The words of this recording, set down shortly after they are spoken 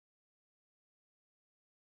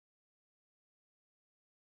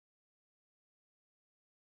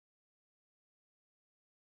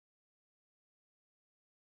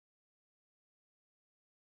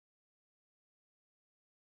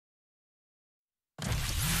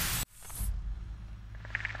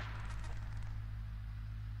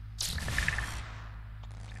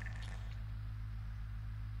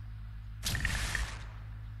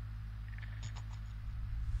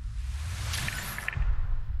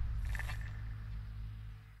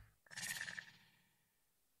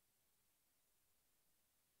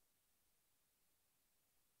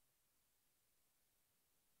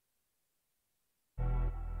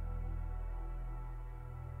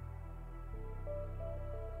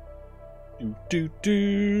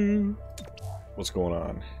Do. What's going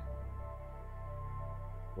on?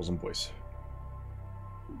 Wasn't voice.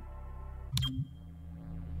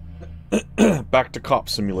 Back to Cop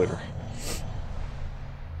Simulator.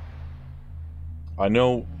 I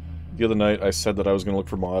know the other night I said that I was going to look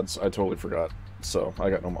for mods. I totally forgot. So, I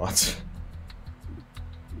got no mods.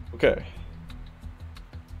 Okay.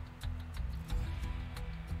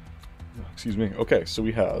 Excuse me. Okay, so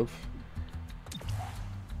we have...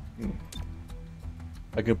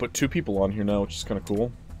 I can put 2 people on here now, which is kind of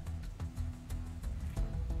cool.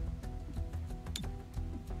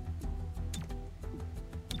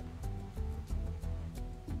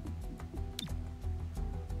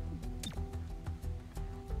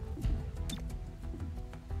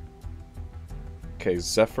 Okay,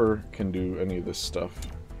 Zephyr can do any of this stuff.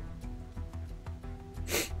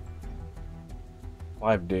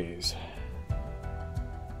 5 days.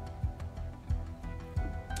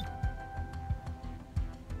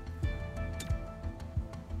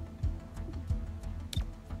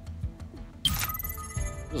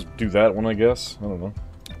 Just do that one, I guess. I don't know.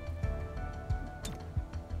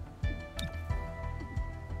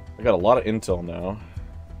 I got a lot of intel now.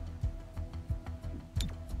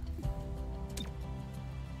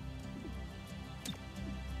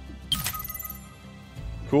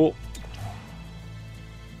 Cool.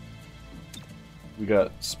 We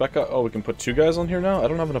got Specca. Oh, we can put 2 guys on here now? I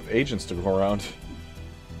don't have enough agents to go around.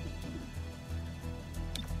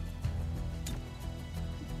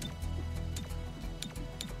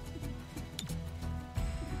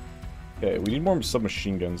 Okay, we need more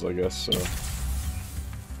submachine guns, I guess, so...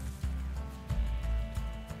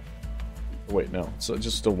 Oh, wait, no. It's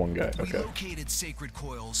just still 1 guy. Okay. We located Sacred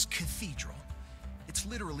Coil's cathedral. It's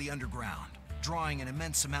literally underground, drawing an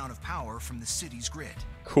immense amount of power from the city's grid.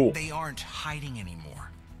 Cool. They aren't hiding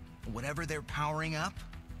anymore. Whatever they're powering up,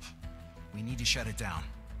 we need to shut it down.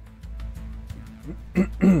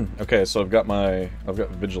 Okay, so I've got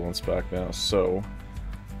vigilance back now, so...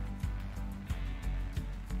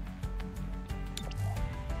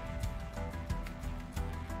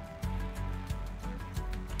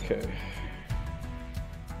 Okay.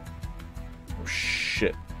 Oh,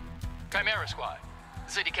 shit. Chimera Squad.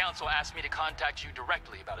 The City Council asked me to contact you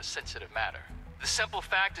directly about a sensitive matter. The simple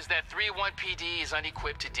fact is that 3-1 PD is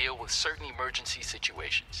unequipped to deal with certain emergency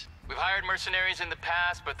situations. We've hired mercenaries in the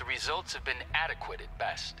past, but the results have been adequate at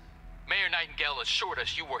best. Mayor Nightingale assured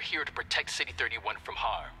us you were here to protect City 31 from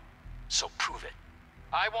harm. So prove it.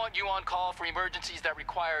 I want you on call for emergencies that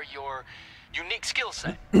require your unique skill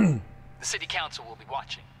set. The City Council will be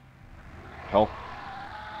watching. Hell.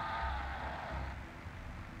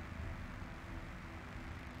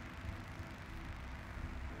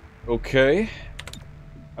 Okay.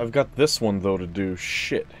 I've got this one, though, to do.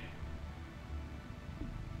 Shit.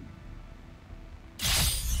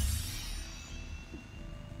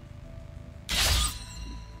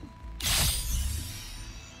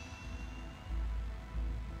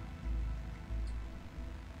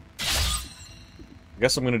 I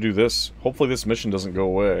guess I'm gonna do this. Hopefully this mission doesn't go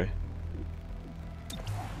away.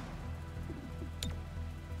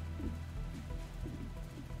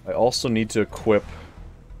 I also need to equip...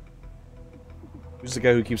 Who's the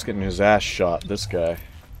guy who keeps getting his ass shot? This guy.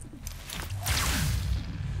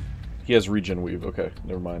 He has regen weave. Okay,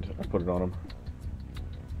 never mind. I put it on him.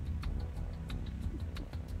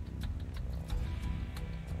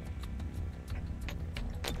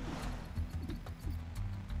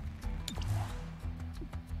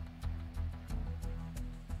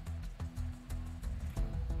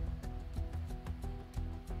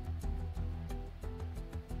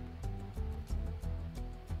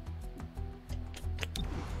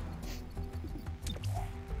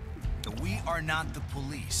 We are not the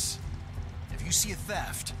police. If you see a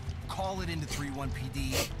theft, call it into 3-1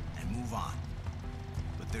 PD and move on.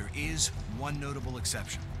 But there is one notable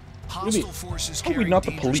exception. Hostile forces carrying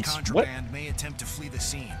dangerous contraband may attempt to flee the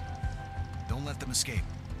scene. Don't let them escape.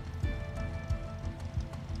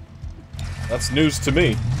 That's news to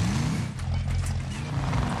me.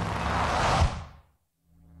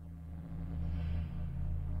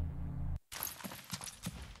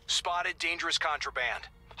 Spotted dangerous contraband.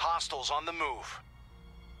 Hostiles on the move.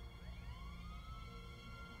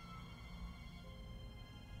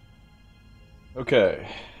 Okay.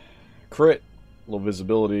 Crit. Low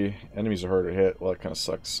visibility. Enemies are hard to hit. Well, that kind of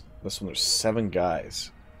sucks. This one, there's 7 guys.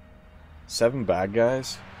 7 bad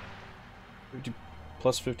guys? 50,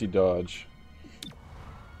 plus 50 dodge.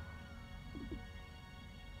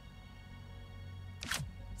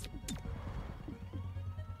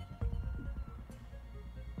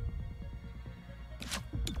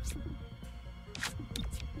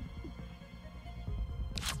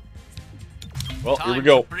 Well, here we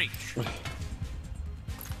go.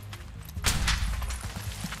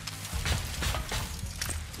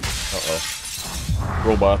 Uh-oh.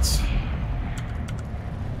 Robots.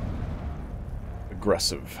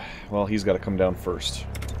 Aggressive. Well, he's got to come down first.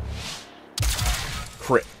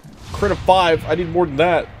 Crit. Crit of 5. I need more than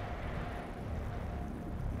that.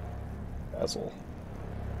 Basil.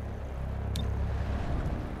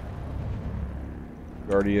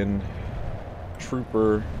 Guardian.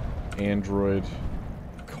 Trooper. Android.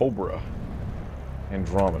 Cobra.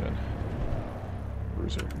 Andromedon.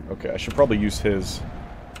 Bruiser. Okay, I should probably use his.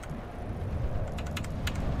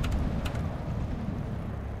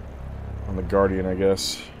 On the Guardian, I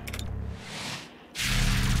guess.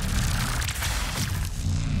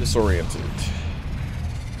 Disoriented.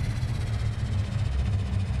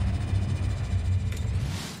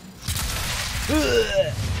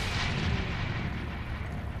 Ugh.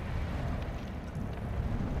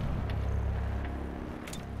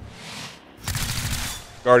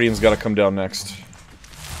 Guardian's got to come down next.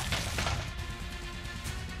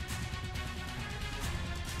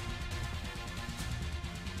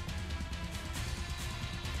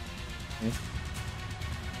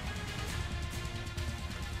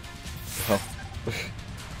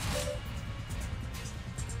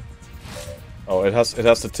 Oh, it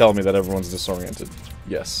has to tell me that everyone's disoriented.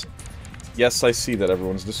 Yes. Yes, I see that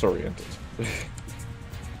everyone's disoriented.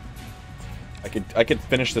 I could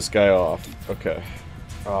finish this guy off. Okay.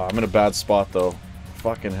 Oh, I'm in a bad spot though.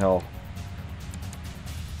 Fucking hell.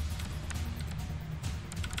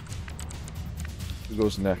 Who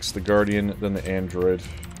goes next? The Guardian, then the Android.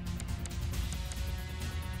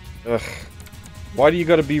 Ugh. Why do you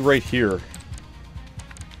gotta be right here?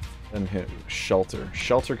 Then hit Shelter.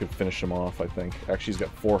 Shelter could finish him off, I think. Actually, he's got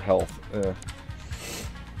 4 health.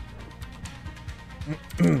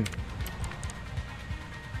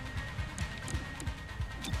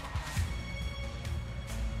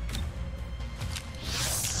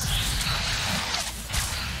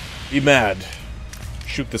 Be mad.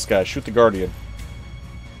 Shoot this guy. Shoot the Guardian.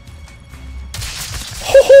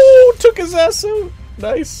 Oh, took his ass out.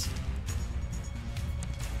 Nice.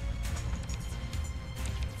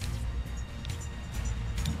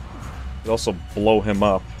 Could also blow him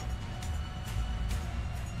up.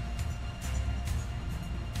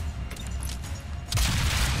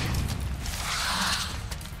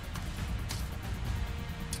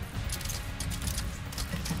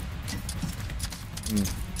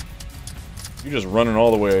 You're just running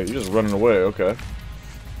all the way. You're just running away. Okay.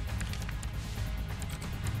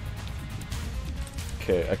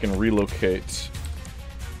 Okay, I can relocate.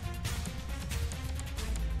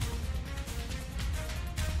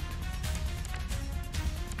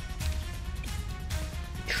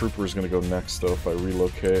 Trooper's gonna go next though if I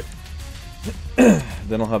relocate.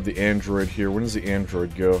 Then I'll have the Android here. When does the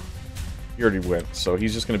Android go? He already went, so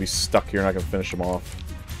he's just gonna be stuck here, not gonna finish him off.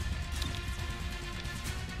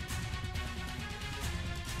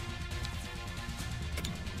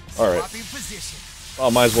 Alright.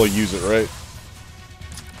 Oh, might as well use it, right?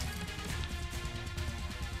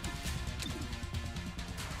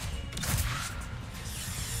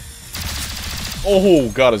 Oh,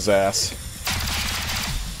 got his ass.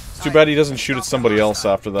 Too bad he doesn't shoot at somebody else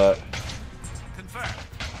after that.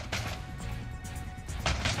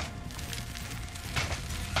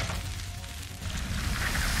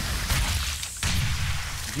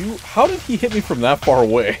 How did he hit me from that far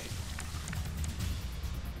away?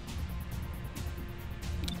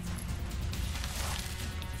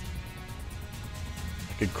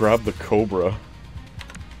 I could grab the Cobra.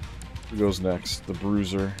 Who goes next? The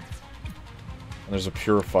Bruiser. And there's a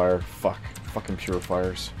Purifier. Fuck. Fucking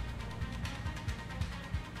Purifiers.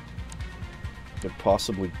 Could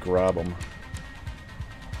possibly grab him.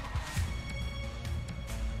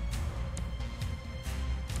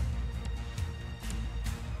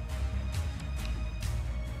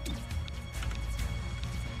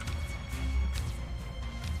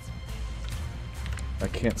 I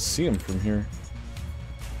can't see him from here.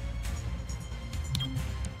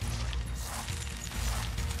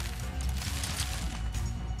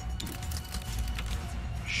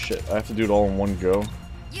 Shit, I have to do it all in one go.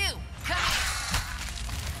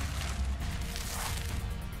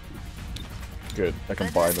 Good, I can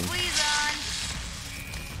buy them.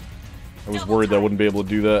 I was worried that I wouldn't be able to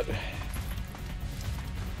do that.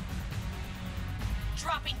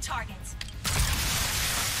 Dropping targets.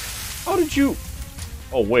 How did you...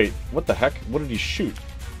 Oh wait, what the heck? What did he shoot?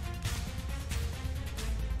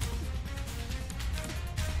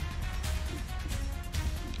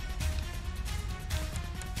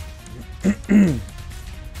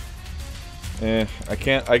 I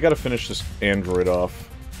can't. I gotta finish this android off.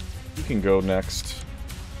 You can go next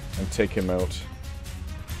and take him out.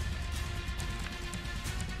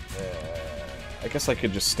 I guess I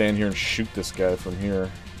could just stand here and shoot this guy from here.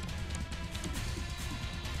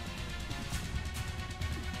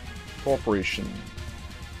 Cooperation.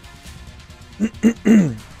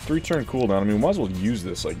 3-turn cooldown. I mean, we might as well use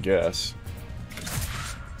this, I guess.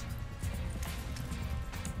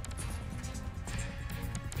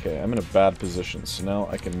 Okay, I'm in a bad position, so now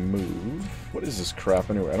I can move. What is this crap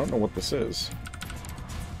anyway? I don't know what this is.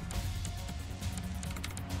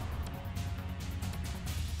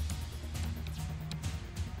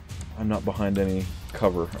 I'm not behind any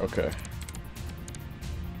cover. Okay.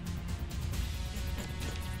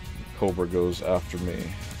 Cobra goes after me.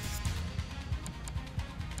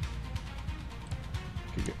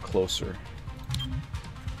 Could get closer.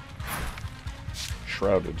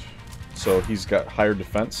 Shrouded. So he's got higher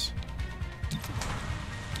defense.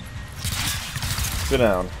 Sit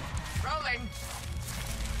down. Rolling.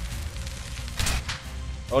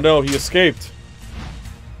 Oh no, he escaped.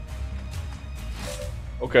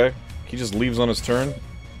 Okay. He just leaves on his turn.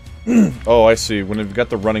 Oh, I see. When they've got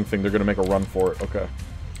the running thing, they're gonna make a run for it. Okay.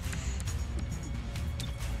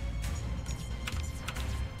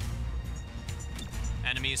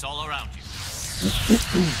 Enemies all around you.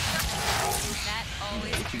 That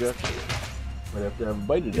always. What you got? Might have to have a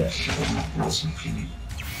bite of that. What is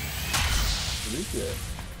that?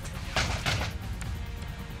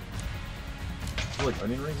 Like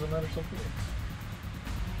onion rings on that or something?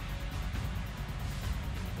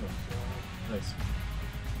 Oh, nice.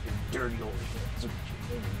 Your dirty old hands.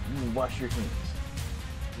 You wash your hands.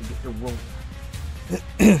 You get the roll.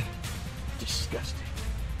 Disgusting.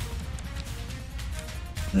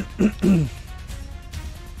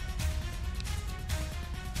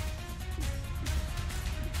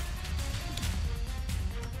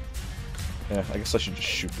 Yeah, I guess I should just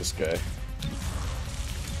shoot this guy.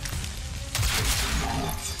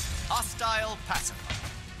 Hostile pacifier.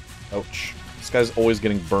 Ouch. This guy's always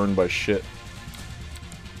getting burned by shit.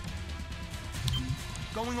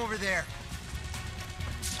 Going over there.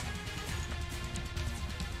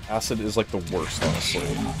 Acid is like the worst, honestly.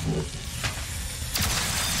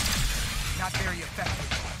 Not very effective.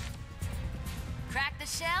 Crack the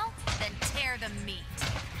shell, then tear the meat.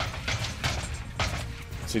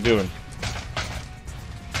 What's he doing?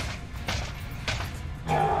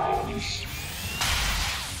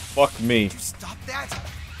 Fuck me. Stop that.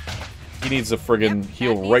 He needs a friggin'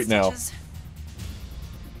 heal right now. The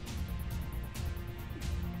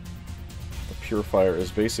purifier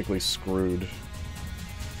is basically screwed.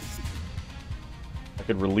 I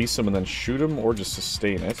could release him and then shoot him, or just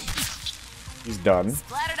sustain it. He's done.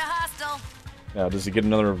 Splattered a hostile. Now, does he get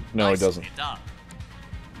another? No, he doesn't.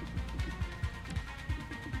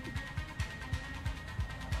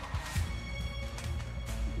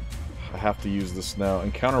 I have to use this now.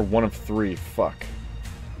 Encounter 1 of 3. Fuck.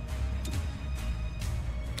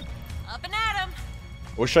 Up and at him.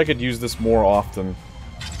 Wish I could use this more often.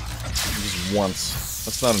 Just once.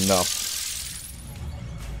 That's not enough.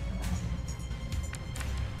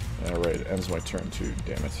 Alright, it ends my turn too,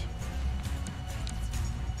 damn it.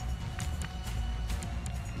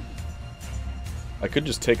 I could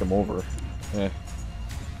just take him over. Eh.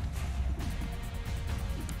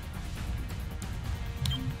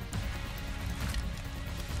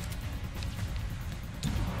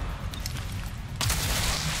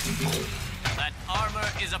 That armor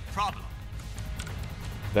is a problem.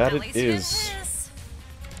 That At it least you didn't is. miss.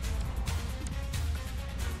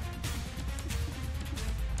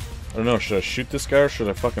 I don't know, should I shoot this guy or should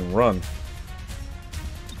I fucking run?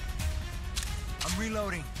 I'm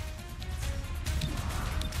reloading.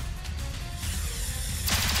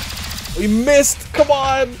 We missed! Come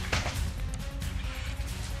on!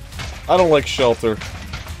 I don't like shelter.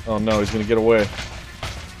 Oh no, he's gonna get away.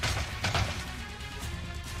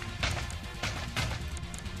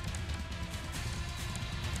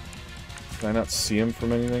 Can I not see him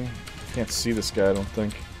from anything? Can't see this guy, I don't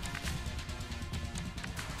think.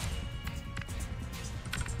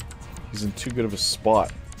 He's in too good of a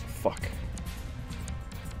spot. Fuck.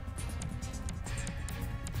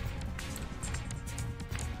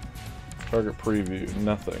 Target preview.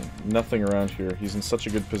 Nothing. Nothing around here. He's in such a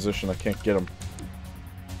good position, I can't get him.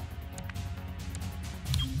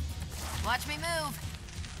 Watch me move.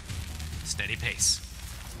 Steady pace.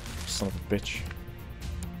 Son of a bitch.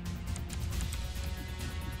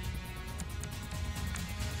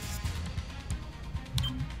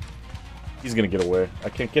 He's gonna get away. I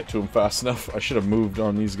can't get to him fast enough. I should have moved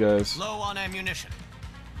on these guys. Low on ammunition.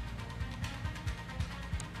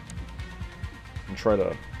 and try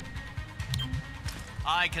to...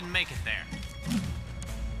 I can make it there.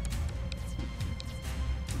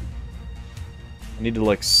 I need to,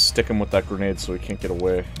 like, stick him with that grenade so he can't get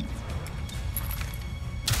away.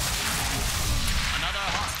 Another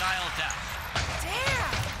hostile down.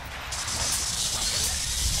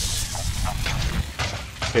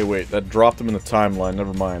 Damn! Okay, wait, that dropped him in the timeline.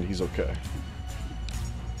 Never mind, he's okay.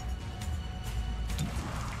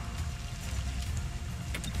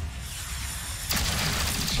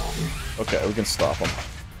 Okay, we can stop him.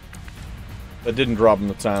 That didn't drop him in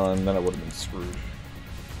the timeline, then I would have been screwed.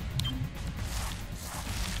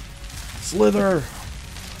 Slither!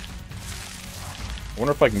 I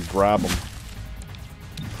wonder if I can grab him.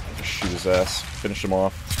 Just shoot his ass. Finish him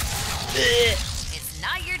off. It's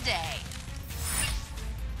not your day.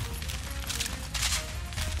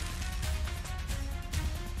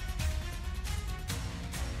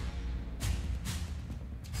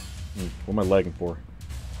 What am I lagging for?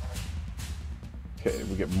 Okay,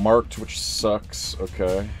 we get marked, which sucks.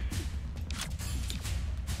 Okay.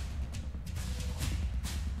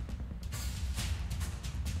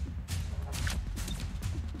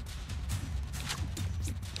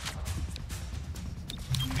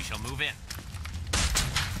 We shall move in.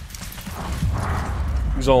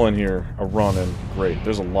 Who's all in here? A running. Great.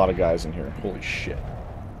 There's a lot of guys in here. Holy shit.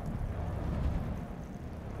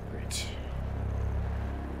 Great.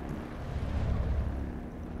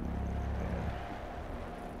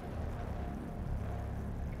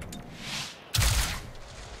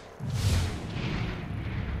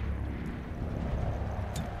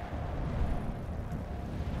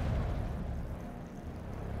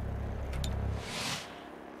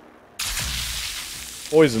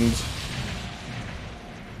 Poisoned.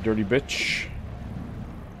 Dirty bitch.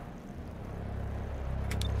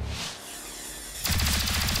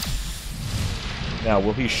 Now,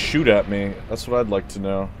 will he shoot at me? That's what I'd like to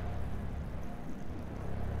know.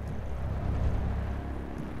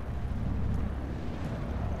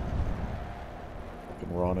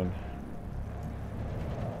 Fucking Ronin.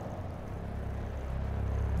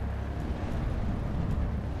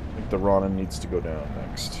 I think the Ronin needs to go down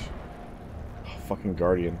next. Oh, fucking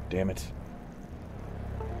Guardian. Damn it.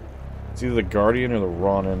 It's either the Guardian or the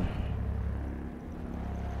Ronin.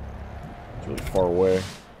 It's really far away.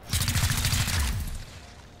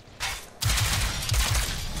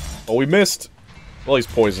 Oh, we missed! Well, he's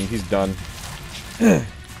poisoned. He's done. I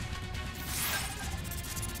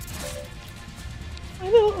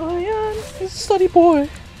know Ion is a slutty boy.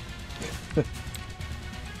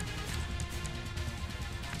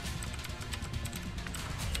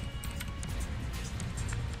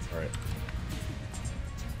 Alright.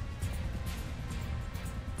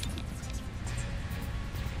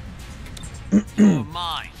 Your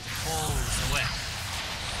mind pulls away.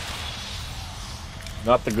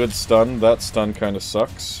 Not the good stun. That stun kind of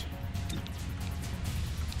sucks.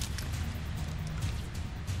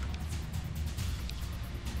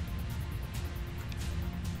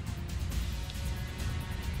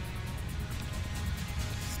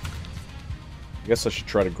 I guess I should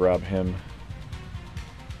try to grab him.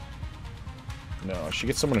 No, I should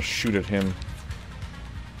get someone to shoot at him.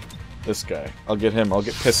 This guy. I'll get him. I'll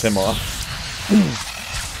piss him off.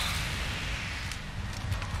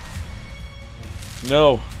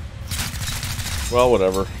 No. Well,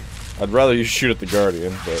 whatever. I'd rather you shoot at the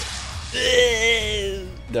Guardian, but...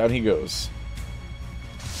 Down he goes.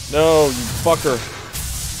 No, you fucker.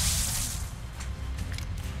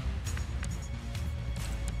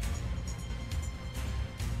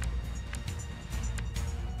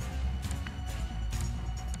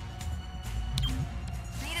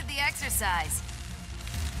 Needed the exercise.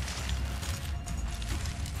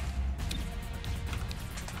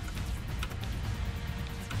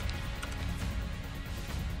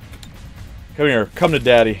 Come here. Come to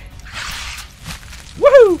daddy.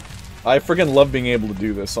 Woohoo! I friggin' love being able to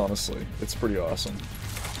do this, honestly. It's pretty awesome.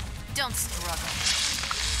 Don't struggle.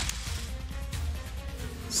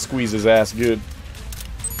 Squeeze his ass good.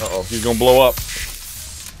 Uh-oh, he's gonna blow up.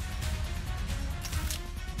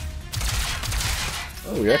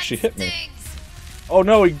 Oh, he actually hit me. Stings. Oh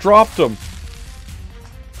no, he dropped him!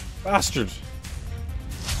 Bastard!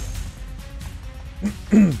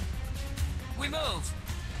 We move.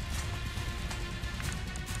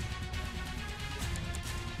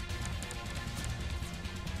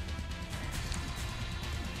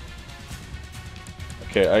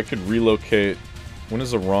 Okay, I could relocate. When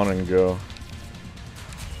does the Ronin go?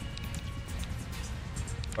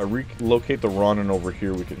 If I relocate the Ronin over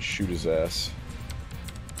here, we can shoot his ass.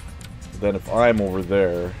 But then if I'm over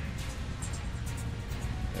there...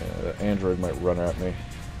 Yeah, the android might run at me.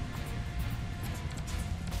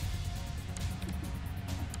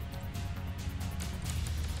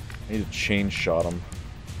 I need to chain shot him.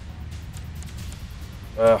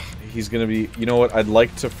 Ugh, he's gonna be... You know what? I'd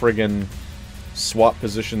like to friggin' swap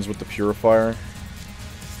positions with the Purifier.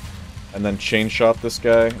 And then chain shot this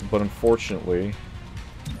guy, but unfortunately...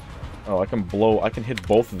 Oh, I can hit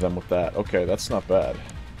both of them with that. Okay, that's not bad.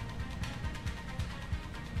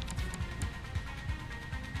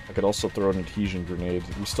 I could also throw an adhesion grenade.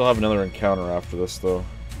 We still have another encounter after this, though.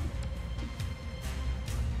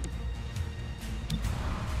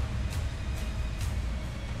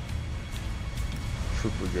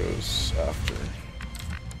 Trooper goes after.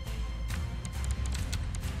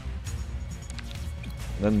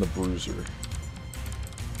 And then the Bruiser. Right.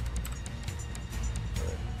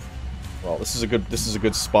 Well, this is a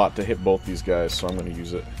good spot to hit both these guys, so I'm going to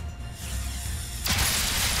use it.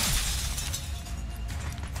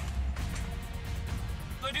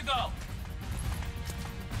 Good to go.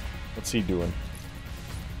 What's he doing?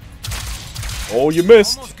 Oh, you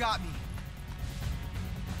missed. Almost got me.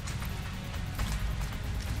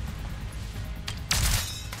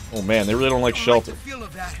 Oh man, they really don't like shelter. I like the feel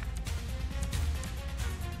of that.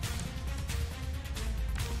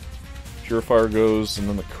 Purifier goes, and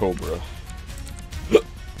then the Cobra. Wait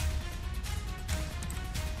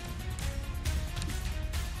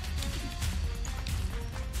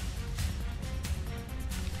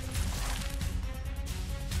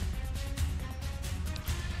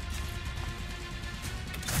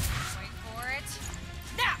for it.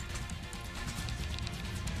 Now!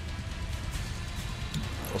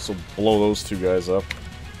 Also blow those two guys up.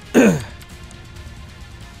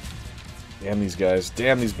 Damn these guys.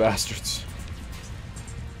 Damn these bastards.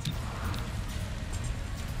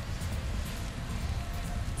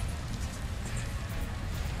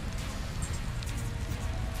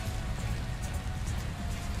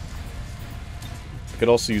 I could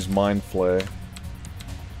also use Mind Flay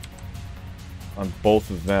on both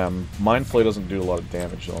of them. Mind Flay doesn't do a lot of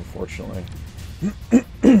damage though, unfortunately.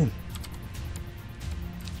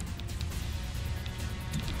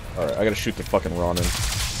 Alright, I gotta shoot the fucking Ronin.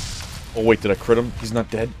 Oh wait, did I crit him? He's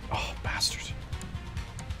not dead? Oh, bastard.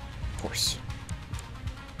 Of course.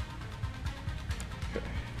 Okay.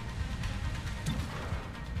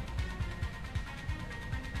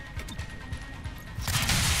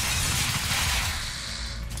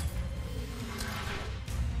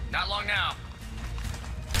 Not long now.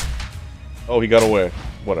 Oh, he got away.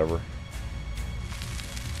 Whatever.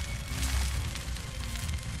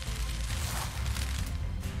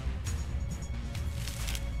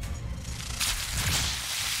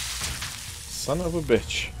 Son of a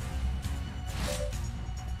bitch.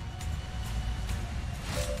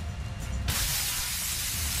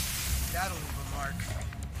 That'll leave a mark.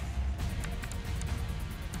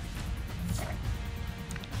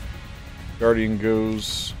 Guardian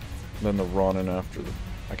goes, then the Ronin after the...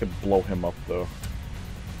 I could blow him up, though.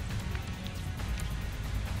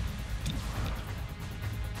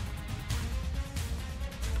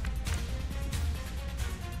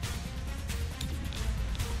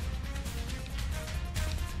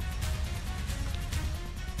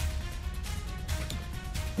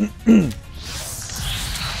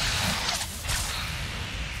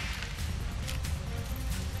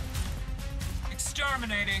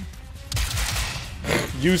 Exterminating.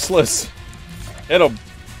 Useless. Hit him.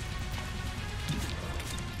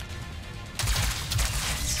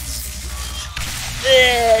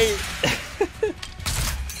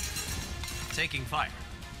 Taking fire,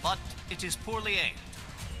 but it is poorly aimed.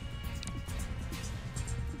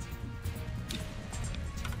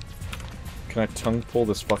 Can I tongue pull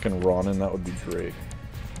this fucking Ronin? That would be great.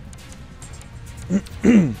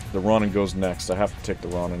 The Ronin goes next. I have to take the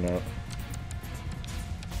Ronin out.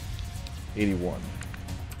 81.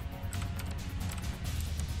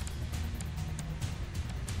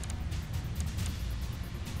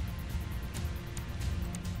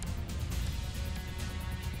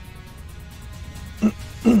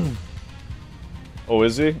 Oh,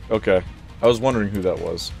 is he? Okay. I was wondering who that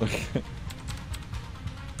was.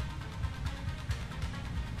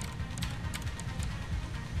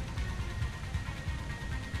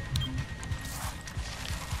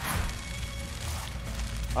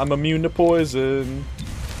 I'm immune to poison.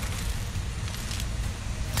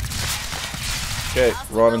 Okay,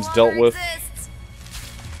 Ronin's dealt with.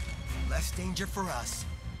 Less danger for us.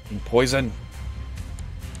 And poison.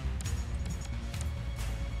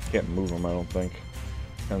 Can't move him, I don't think.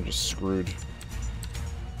 I'm just screwed.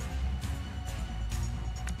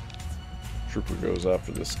 Trooper goes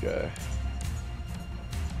after this guy.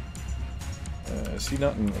 Is he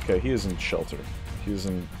not in... Okay, he is in shelter. He is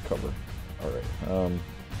in cover. Alright,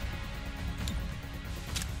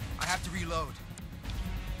 I have to reload.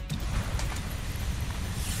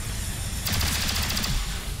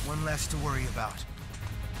 One less to worry about.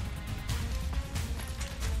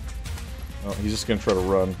 Oh, he's just gonna try to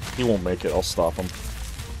run. He won't make it. I'll stop him.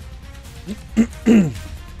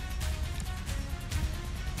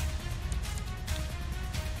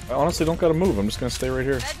 I honestly don't gotta move. I'm just gonna stay right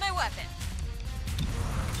here. Read my weapon.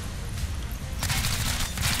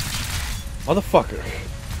 Motherfucker.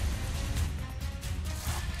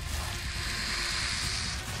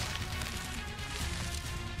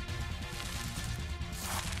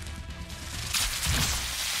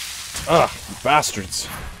 Ah, you bastards.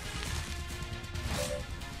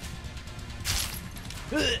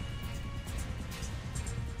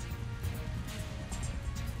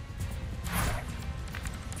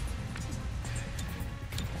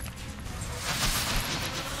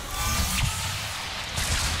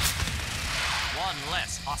 One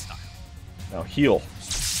less hostile. Now heal.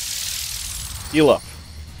 Heal up.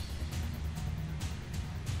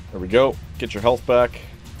 There we go. Get your health back.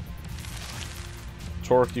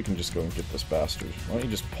 Torque, you can just go and get this bastard. Why don't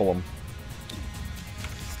you just pull him?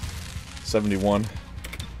 71.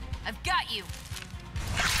 I've got you.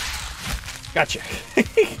 Gotcha.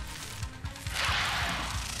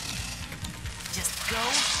 Just go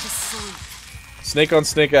to sleep. Snake on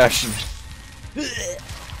snake action. That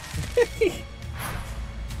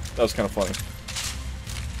was kind of funny.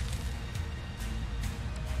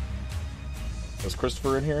 Was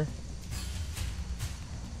Christopher in here?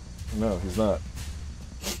 No, he's not.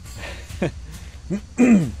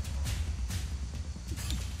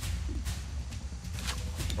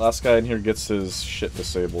 Last guy in here gets his shit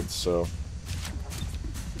disabled, so...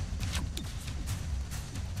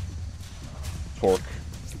 Torque.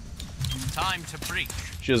 Time to breach.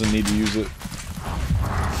 She doesn't need to use it.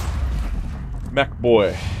 Mech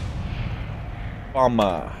boy.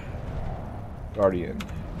 Mama. Guardian.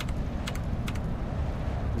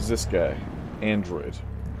 Who's this guy? Android.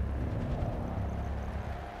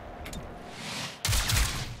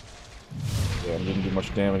 Yeah, didn't do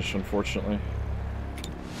much damage, unfortunately.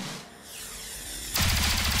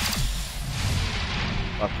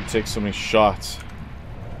 After you take so many shots.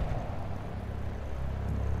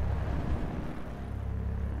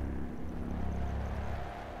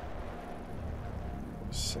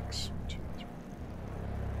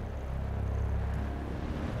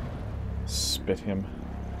 Spit him.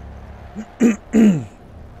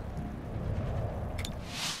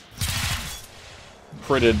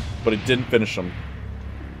 Critted, but it didn't finish him.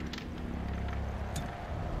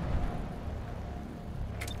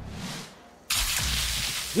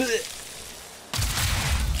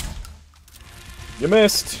 You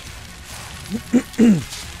missed.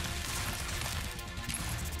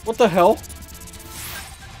 What the hell?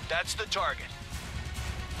 That's the target.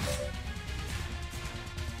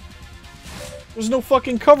 There's no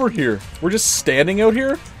fucking cover here. We're just standing out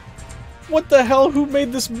here? What the hell? Who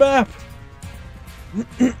made this map?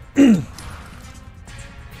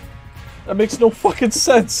 That makes no fucking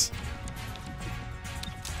sense.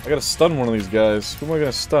 I gotta stun one of these guys. Who am I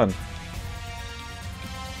gonna stun?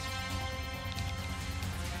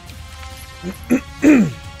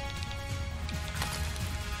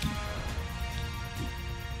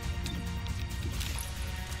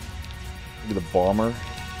 Maybe the bomber.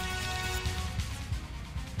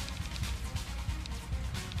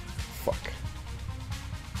 Fuck.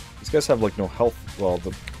 These guys have like no health. Well,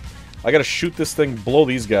 I gotta shoot this thing, blow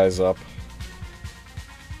these guys up.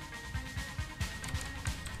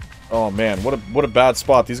 Oh man, what a bad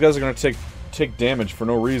spot. These guys are gonna take damage for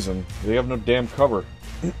no reason. They have no damn cover.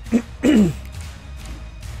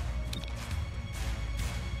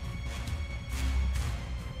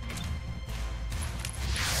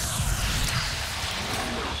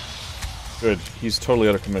 Good. He's totally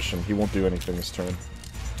out of commission. He won't do anything this turn.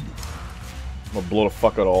 I'm gonna blow the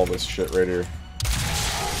fuck out of all this shit right here.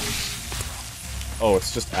 Oh,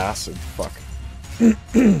 it's just acid. Fuck.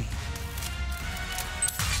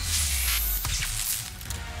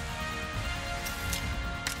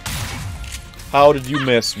 How did you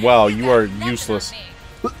miss? Wow, you are useless.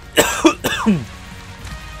 Have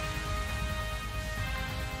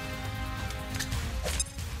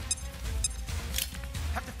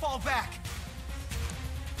to fall back.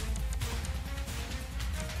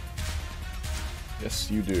 Yes,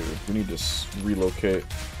 you do. We need to relocate.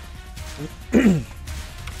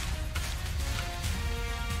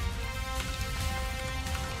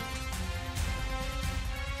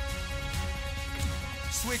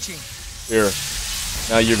 Switching. Here.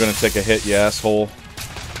 Now you're gonna take a hit, you asshole.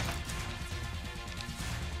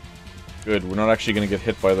 Good, we're not actually gonna get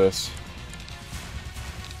hit by this.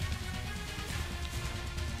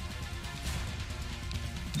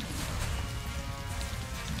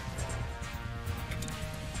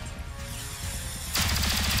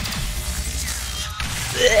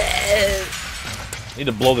 I need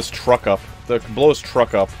to blow this truck up. If I could blow this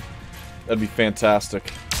truck up, that'd be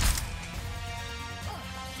fantastic.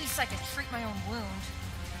 At least I can treat my own wound.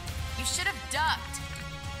 You should have ducked.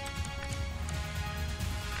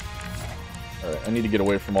 Alright, I need to get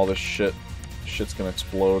away from all this shit. Shit's gonna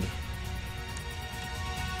explode.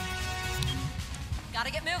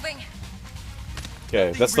 Gotta get moving.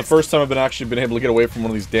 Okay, that's the first time I've actually been able to get away from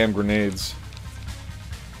one of these damn grenades.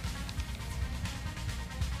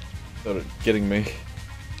 Without it getting me.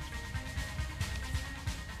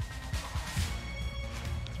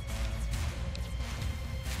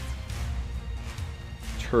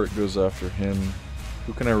 Turret goes after him.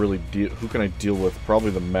 Who can I really deal? Who can I deal with? Probably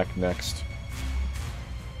the mech next.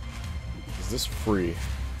 Is this free?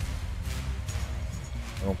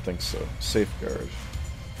 I don't think so. Safeguard.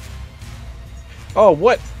 Oh,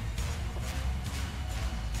 what?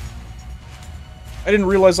 I didn't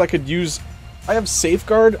realize I could use... I have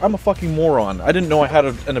Safeguard? I'm a fucking moron. I didn't know I had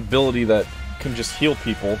an ability that can just heal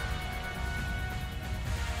people.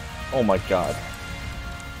 Oh my god.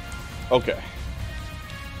 Okay.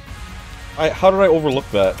 How did I overlook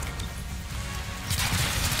that?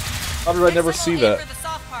 How did I never see that?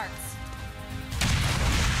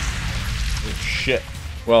 Oh, shit.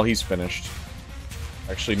 Well, he's finished.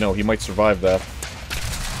 Actually, no, he might survive that.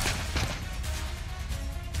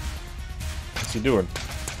 What's he doing?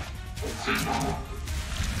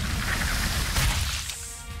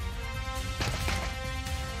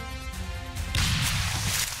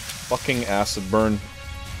 Fucking acid burn.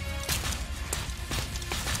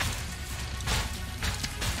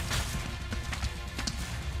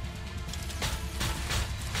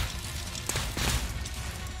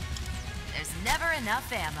 There's never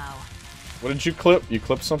enough ammo. What did you clip? You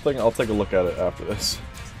clipped something? I'll take a look at it after this.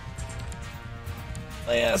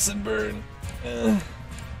 My acid burn.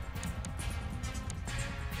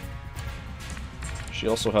 She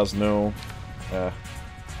also has no...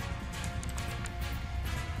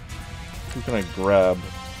 Who can I grab?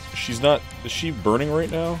 She's not... Is she burning right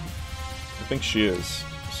now? I think she is.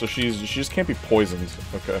 So she just can't be poisoned.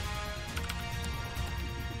 Okay.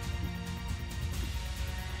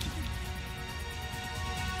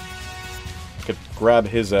 I could grab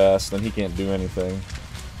his ass, then he can't do anything.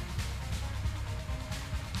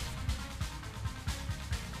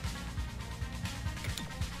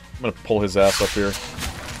 I'm gonna pull his ass up here.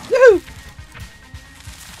 Woohoo!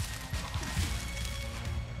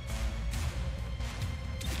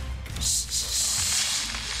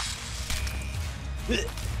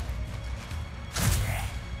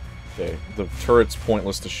 Okay, the turret's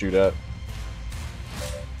pointless to shoot at.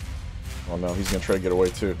 Oh no, he's gonna try to get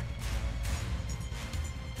away too.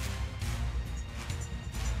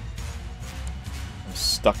 I'm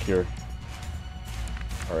stuck here.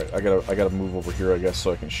 Alright, I gotta move over here, I guess,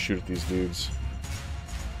 so I can shoot at these dudes.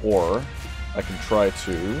 Or, I can try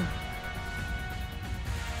to...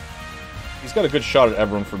 He's got a good shot at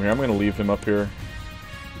everyone from here. I'm gonna leave him up here.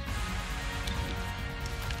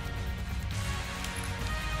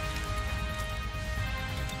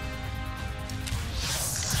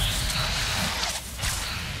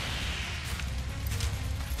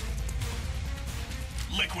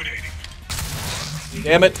 Liquidating.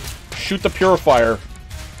 Damn it! Shoot the purifier.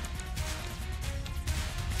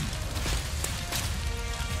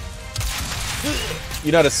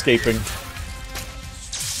 You're not escaping.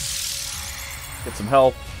 Get some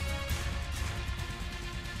health.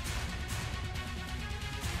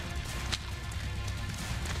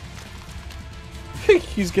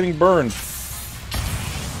 He's getting burned.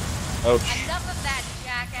 Ouch. Enough of that,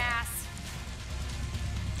 jackass.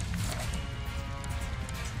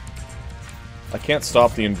 I can't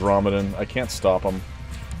stop the Andromedon. I can't stop him.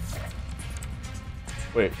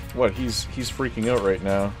 Wait, what? He's freaking out right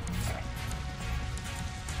now.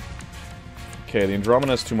 Okay, the Andromedon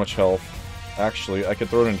has too much health. Actually, I could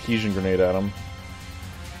throw an adhesion grenade at him.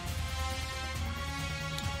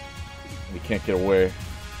 He can't get away.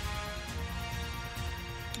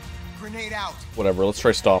 Grenade out. Whatever, let's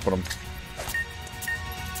try stopping him.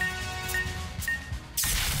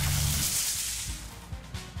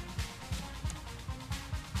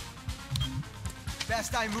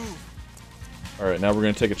 Best I move. Alright, now we're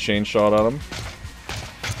gonna take a chain shot at him.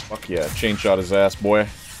 Fuck yeah, chain shot his ass, boy.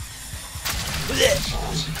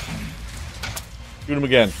 Shoot him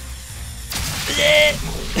again.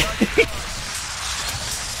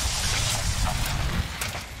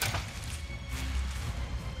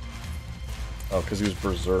 Oh, because he was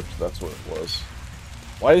berserked, that's what it was.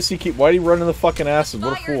 Why did he run in the fucking acid?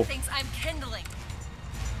 What a fool. Thinks I'm kindling.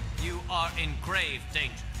 You are in grave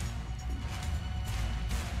danger.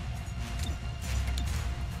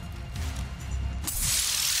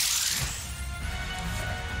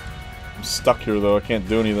 stuck here, though. I can't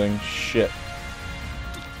do anything. Shit.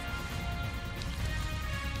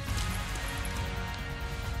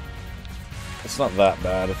 It's not that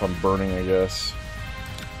bad if I'm burning, I guess.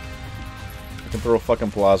 I can throw a fucking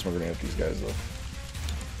plasma grenade at these guys, though.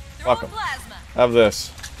 Fuck 'em. Have this.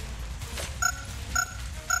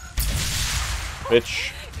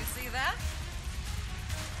 Bitch. You see that?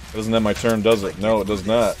 Doesn't end my turn, does it? No, it does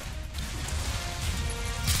not.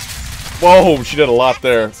 Whoa, she did a lot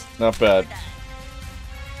there. Not bad.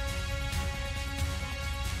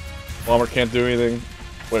 Bomber can't do anything.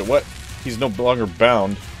 Wait, what? He's no longer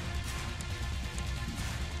bound.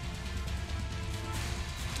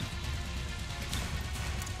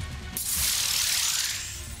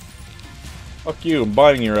 Fuck you, I'm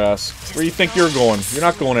biting your ass. Where do you think you're going? You're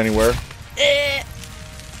not going anywhere.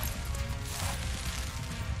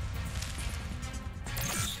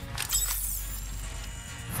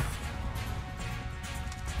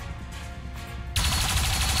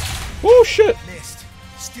 Oh shit! Missed.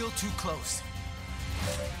 Still too close.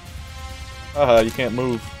 Haha, you can't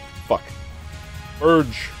move. Fuck.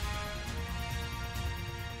 Urge.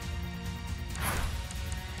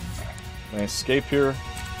 Can I escape here?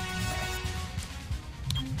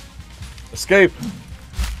 Escape!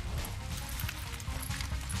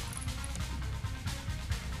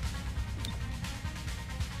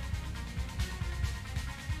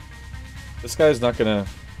 This guy's not gonna...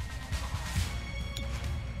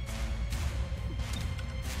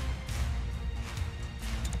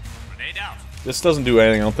 Grenade out. This doesn't do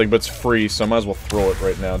anything, I don't think, but it's free, so I might as well throw it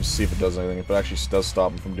right now, just see if it does anything. If it actually does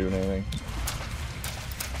stop him from doing anything.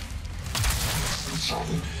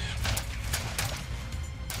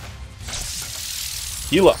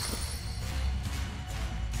 Heal up.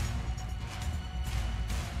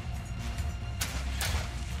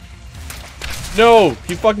 No!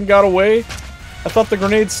 He fucking got away? I thought the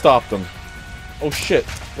grenade stopped him. Oh shit.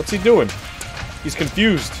 What's he doing? He's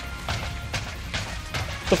confused.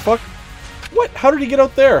 What the fuck? What? How did he get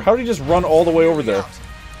out there? How did he just run all the way over there?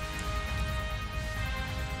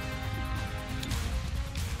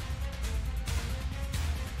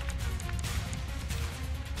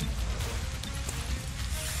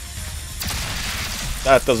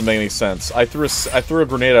 That doesn't make any sense. I threw a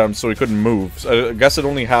grenade at him so he couldn't move. So I guess it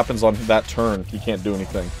only happens on that turn. He can't do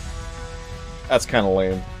anything. That's kind of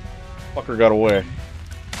lame. Fucker got away.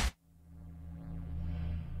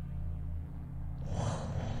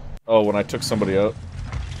 Oh, when I took somebody out.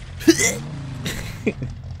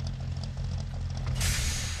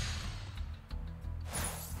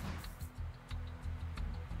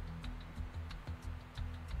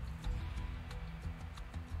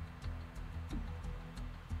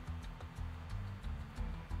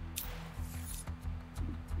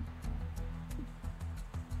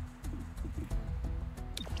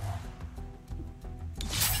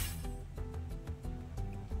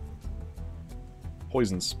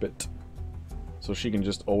 Poison spit. So she can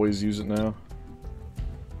just always use it now?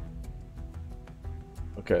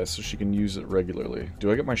 Okay, so she can use it regularly. Do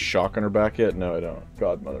I get my shock on her back yet? No, I don't.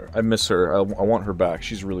 Godmother. I miss her. I want her back.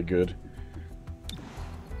 She's really good.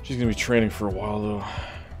 She's gonna be training for a while, though.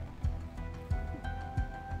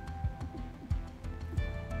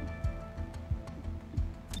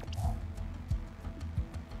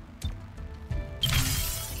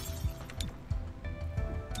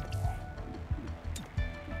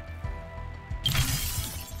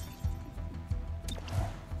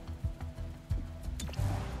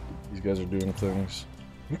 These guys are doing things.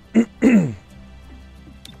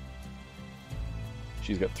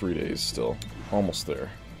 She's got 3 days still. Almost there.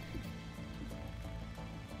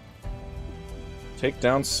 Take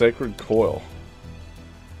down Sacred Coil.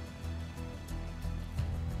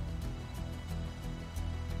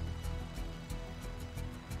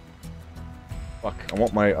 Fuck, I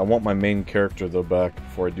want my main character though back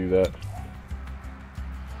before I do that.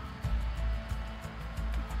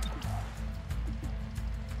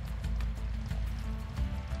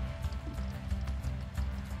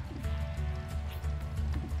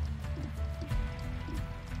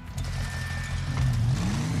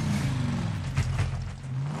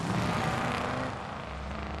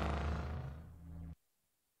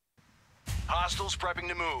 Hostiles prepping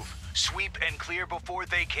to move. Sweep and clear before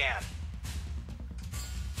they can.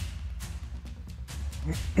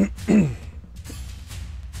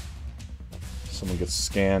 Someone gets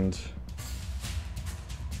scanned.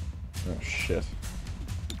 Oh shit.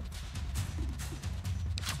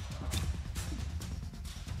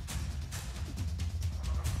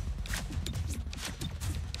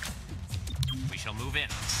 We shall move in.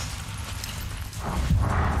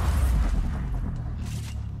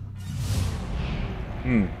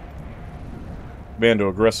 Commando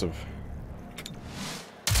aggressive.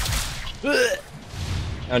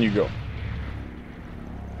 And you go.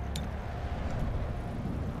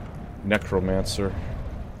 Necromancer.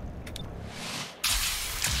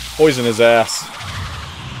 Poison his ass.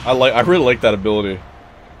 I really like that ability.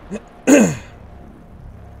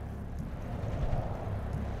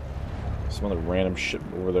 Some other random shit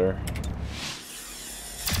over there.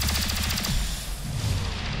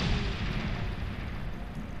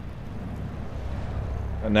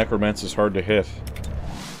 A necromancer's hard to hit.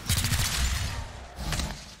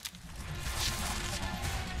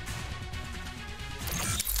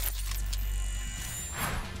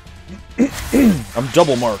 I'm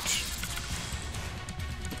double marked.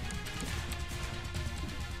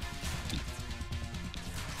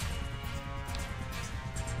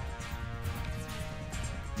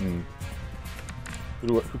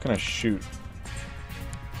 Who can I shoot?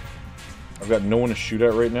 I've got no one to shoot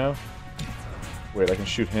at right now. Wait, I can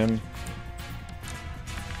shoot him.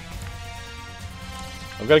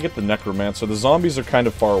 I've got to get the Necromancer. The zombies are kind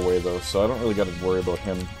of far away, though, so I don't really got to worry about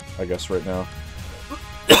him, I guess, right now.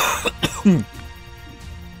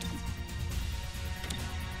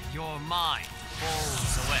 Your mind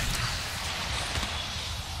falls away.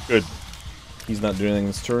 Good. He's not doing anything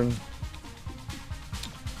this turn.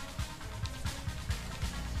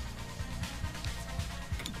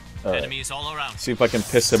 Enemies all around. See if I can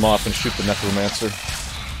piss him off and shoot the Necromancer.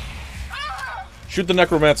 Shoot the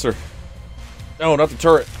Necromancer! No, not the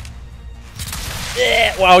turret.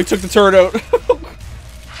 Yeah, wow, he took the turret out.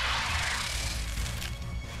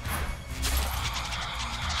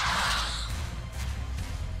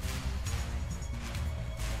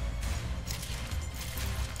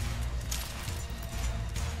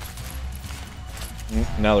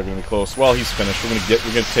 Now they're gonna be close. Well, he's finished. We're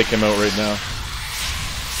gonna take him out right now.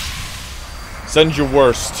 Send your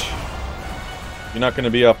worst. You're not gonna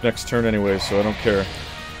be up next turn anyway, so I don't care.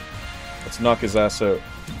 Let's knock his ass out.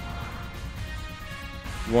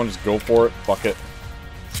 You want to just go for it? Fuck it.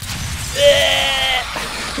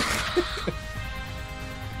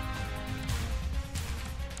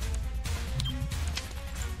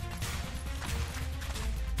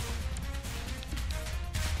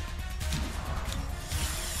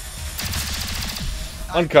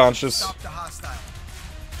 Unconscious. Stop the hostile.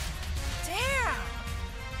 Damn!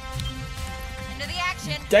 Into the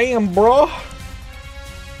action. Damn, bro.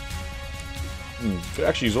 Could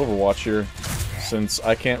actually use Overwatch here, since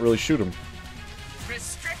I can't really shoot him.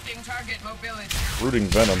 Restricting target mobility. Rooting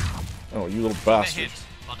Venom. Oh, you little bastard. Hit,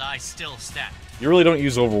 but I still stand. You really don't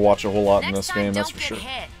use Overwatch a whole lot in Next this time, game, don't that's for get sure.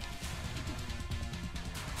 hit.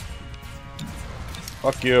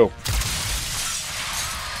 Fuck you.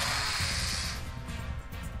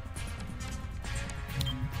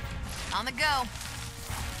 On the go.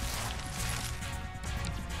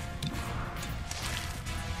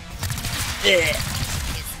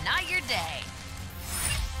 It's not your day.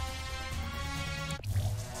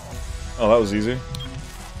 Oh, that was easy.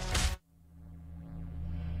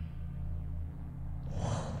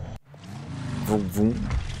 Vroom, vroom.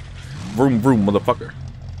 Vroom, vroom, motherfucker.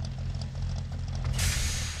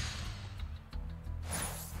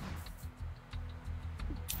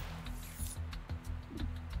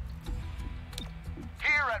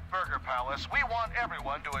 Here at Burger Palace, we want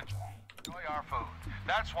everyone to enjoy our food.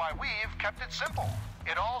 That's why we've kept it simple.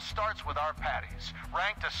 It all starts with our patties,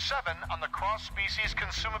 ranked a 7 on the cross-species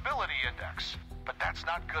consumability index. But that's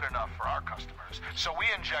not good enough for our customers, so we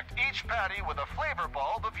inject each patty with a flavor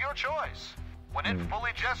bulb of your choice. When it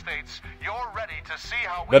fully gestates, you're ready to see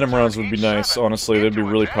how we Venom turn rounds would be each nice, 7 honestly. They'd be into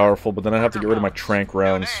a really 10. powerful, but then I'd have to get rid of my Burger trank Palace.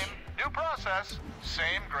 rounds. New name, new process,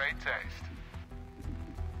 same great taste.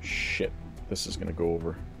 Shit. This is gonna go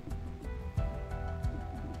over.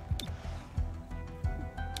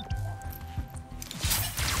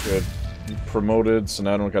 Good. He promoted, so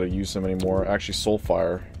now I don't gotta use him anymore. Actually,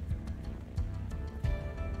 Soulfire.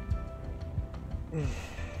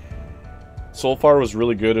 Soulfire was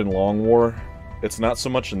really good in Long War. It's not so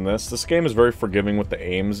much in this. This game is very forgiving with the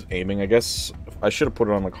aiming. I guess I should have put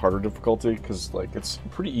it on like harder difficulty, because like it's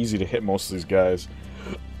pretty easy to hit most of these guys.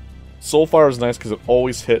 Soulfire is nice because it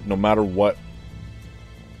always hit no matter what.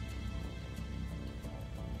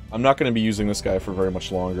 I'm not going to be using this guy for very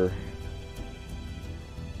much longer.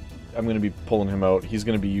 I'm going to be pulling him out. I'm going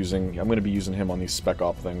to be using him on these spec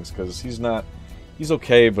op things, because he's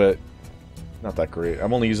okay, but not that great.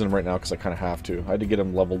 I'm only using him right now because I kind of have to. I had to get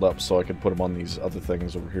him leveled up so I could put him on these other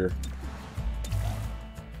things over here.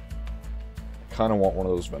 I kind of want one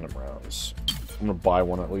of those Venom rounds. I'm going to buy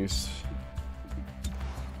one at least.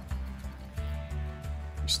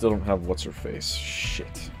 We still don't have what's-her-face.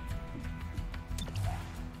 Shit.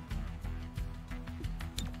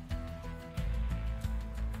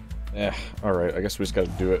 Alright, I guess we just gotta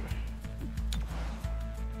do it.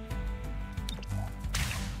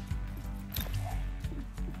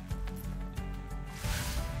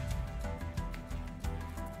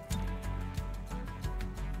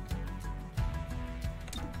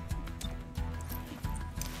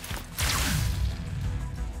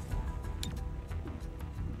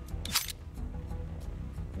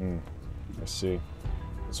 I see.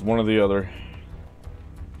 It's one or the other.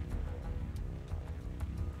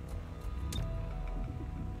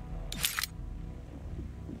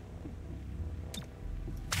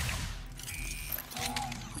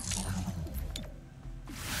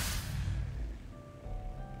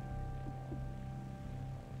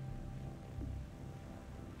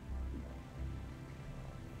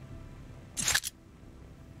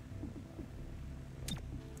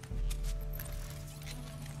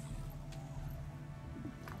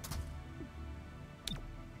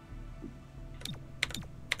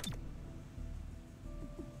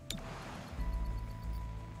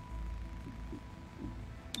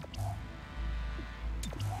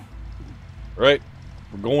 Right,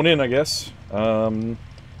 we're going in, I guess. Did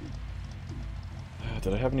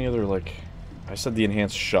I have any other, like... I said the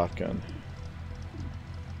enhanced shotgun.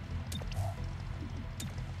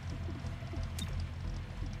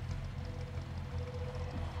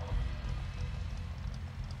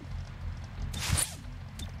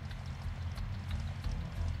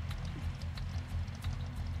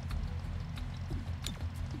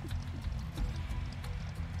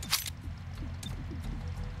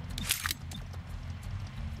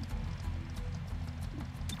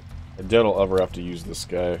 I doubt I'll ever have to use this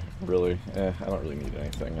guy, really. I don't really need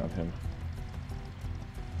anything on him.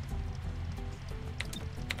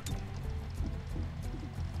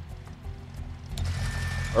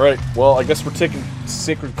 Alright, well, I guess we're taking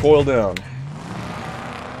Sacred Coil down.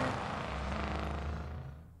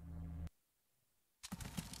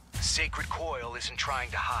 Sacred Coil isn't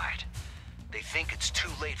trying to hide. They think it's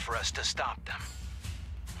too late for us to stop them.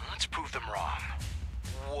 Let's prove them wrong.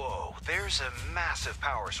 Whoa, there's a massive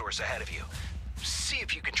power source ahead of you. See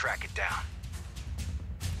if you can track it down.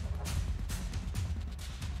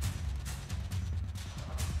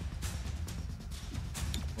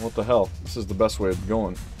 What the hell? This is the best way of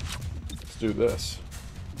going. Let's do this.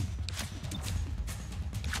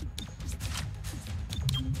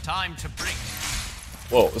 Time to break.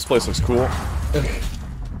 Whoa, this place looks cool.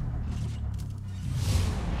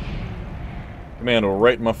 Commando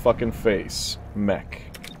right in my fucking face. Mech.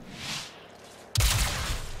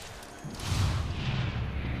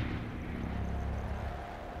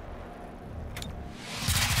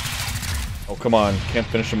 Oh, come on. Can't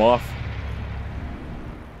finish him off?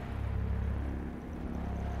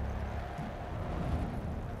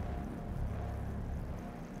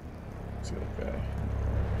 Let's see that guy.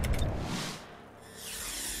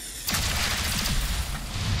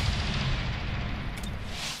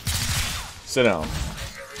 Sit down. Look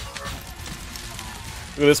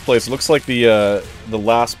at this place. It looks like the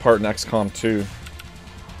last part in XCOM 2.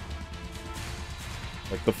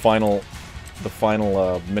 Like the final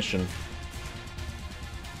mission.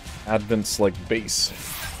 Advent's like base.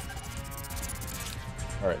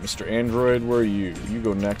 Alright, Mr. Android, where are you? You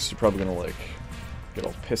go next. You're probably gonna like get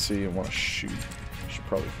all pissy and want to shoot. I should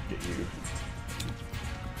probably get you.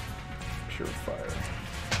 Purifier.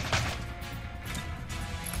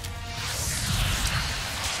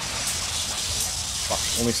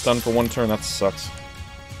 Fuck, only stunned for one turn, that sucks.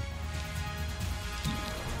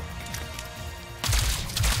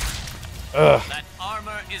 Ugh. That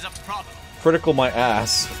armor is a problem. Critical my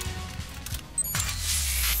ass.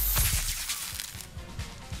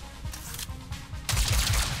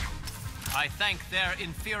 I thank their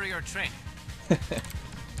inferior training.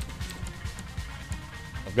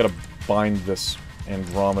 I've got to bind this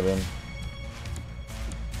Andromedon.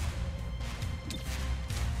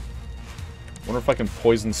 Wonder if I can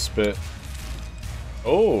poison spit.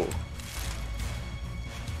 Oh.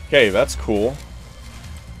 Okay, that's cool.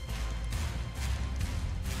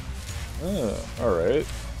 Alright.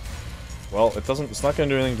 Well, it's not gonna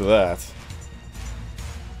do anything to that.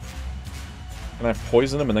 Can I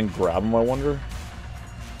poison him and then grab him, I wonder?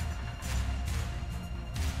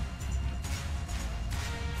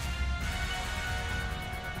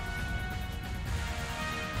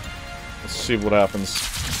 Let's see what happens.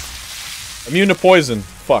 Immune to poison.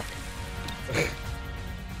 Fuck.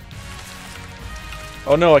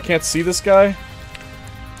 Oh no, I can't see this guy?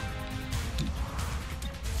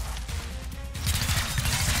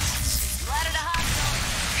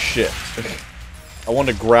 Shit. I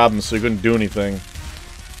wanted to grab him so he couldn't do anything.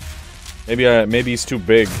 Maybe he's too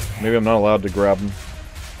big. Maybe I'm not allowed to grab him.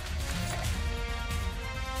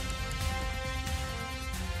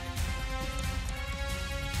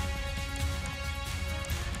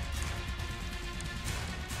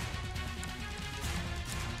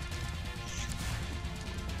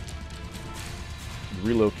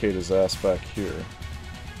 relocate his ass back here.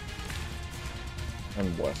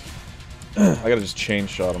 And what? I gotta just chain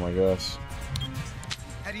shot him, I guess.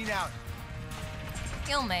 Heading out.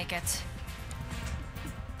 You'll make it.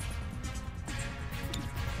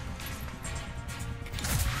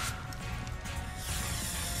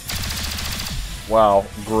 Wow,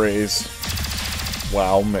 graze.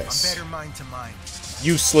 Wow, miss. Better mind to mind.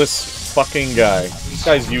 Useless fucking guy. This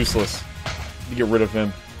guy's useless. You get rid of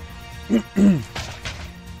him.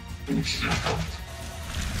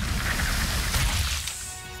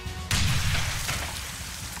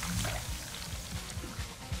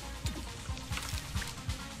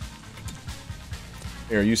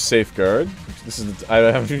 Here, use safeguard. This is. I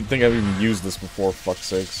don't think I've even used this before. Fuck's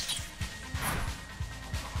sakes.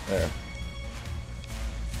 There.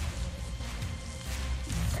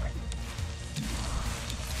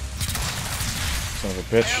 Son of a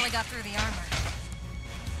bitch. Barely got through the armor.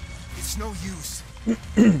 It's no use.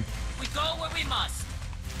 We go where we must.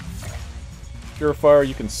 Purifier,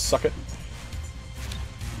 you can suck it.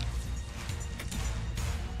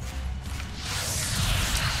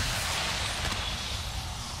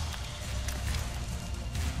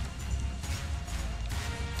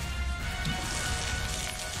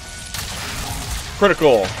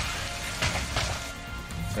 Critical.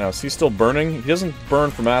 Now, is he still burning? He doesn't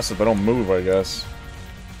burn from acid if I don't move, I guess.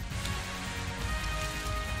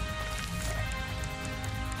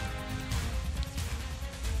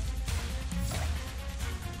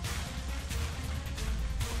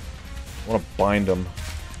 I want to bind him.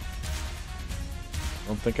 I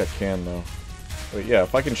don't think I can, though. But yeah,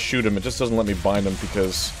 if I can shoot him, it just doesn't let me bind him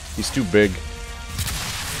because he's too big.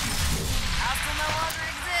 Hostile no longer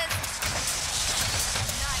exists.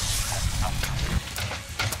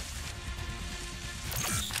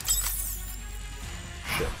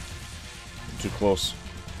 Shit. I'm too close.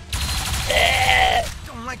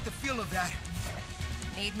 Don't like the feel of that.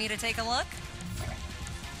 Need me to take a look?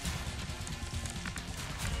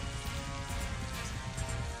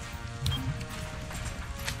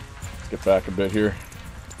 Get back a bit here.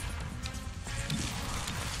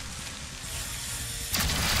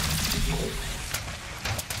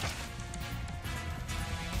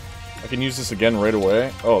 I can use this again right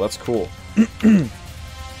away. Oh, that's cool.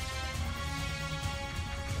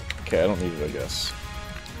 Okay, I don't need it, I guess.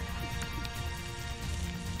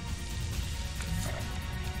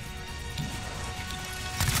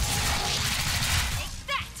 Take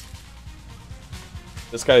that!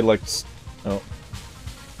 This guy likes... Oh.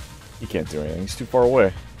 He can't do anything. He's too far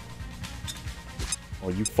away. Oh,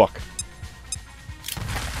 you fuck.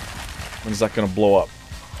 When's that gonna blow up?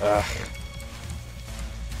 Ugh.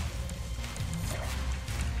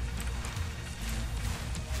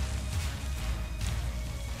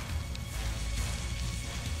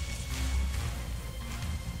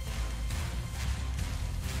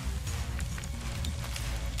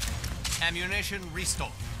 Ammunition restored.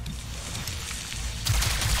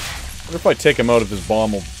 I wonder if I take him out, if his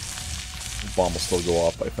bomb will still go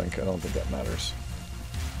off, I think. I don't think that matters.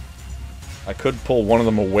 I could pull one of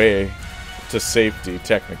them away to safety,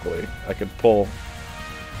 technically. I could pull...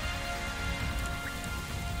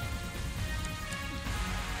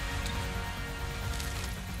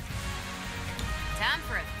 Time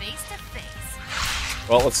for a face-to-face.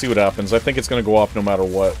 Well, let's see what happens. I think it's gonna go off no matter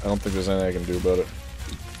what. I don't think there's anything I can do about it.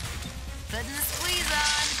 Putting the squeeze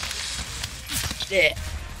on. Yeah.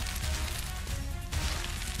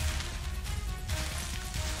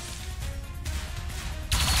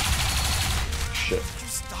 Shit. Did you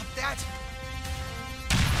stop that?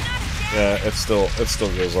 Yeah, it still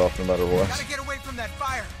goes off no matter what. Gotta get away from that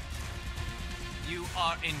fire. You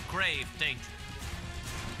are in grave danger.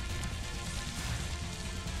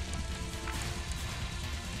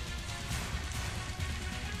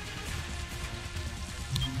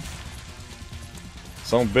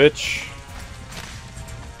 Some bitch.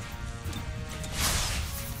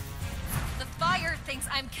 The fire thinks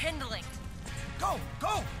I'm kindling. Go,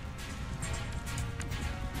 go.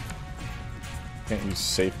 Can't use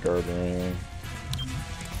safeguard or anything.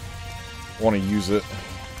 I want to use it.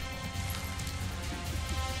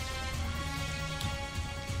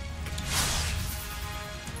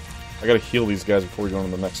 I gotta heal these guys before we go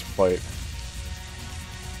into the next fight.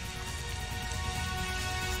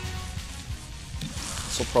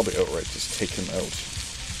 This will probably outright just take him out.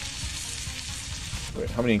 Wait,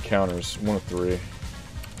 how many encounters? 1 of 3.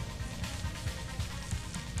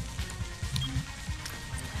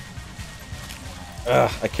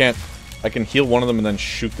 I can't. I can heal one of them and then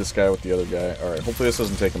shoot this guy with the other guy. Alright, hopefully this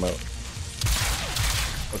doesn't take him out.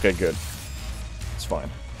 Okay, good. It's fine.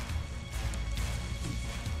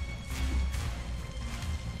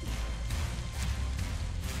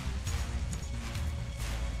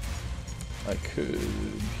 I could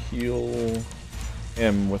heal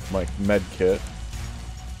him with my med kit.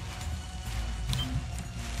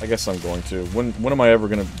 I guess I'm going to. When am I ever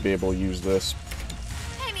going to be able to use this?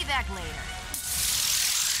 Pay me back later.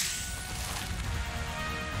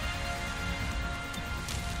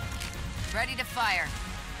 Ready to fire.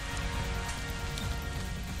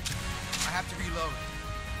 I have to reload.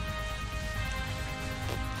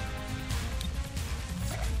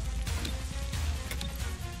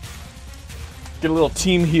 Get a little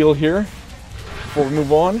team heal here before we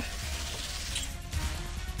move on. Here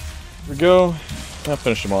we go. I'll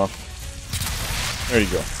finish him off. There you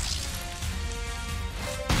go.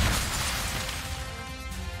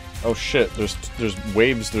 Oh shit, there's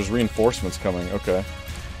waves, there's reinforcements coming. Okay.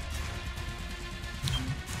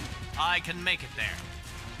 I can make it there.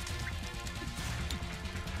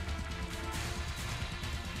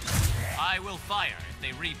 I will fire if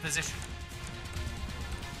they reposition.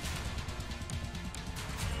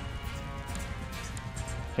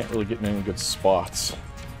 Can't really get in any good spots.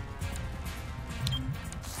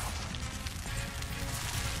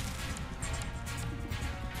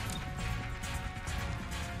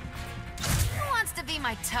 Who wants to be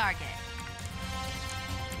my target?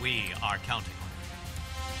 We are counting on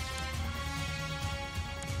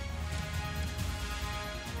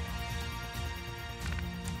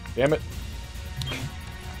Damn it.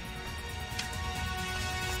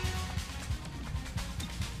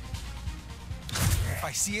 If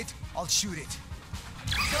I see it, I'll shoot it.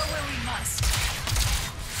 Go where we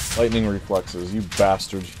must. Lightning reflexes, you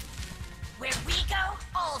bastard. Where we go,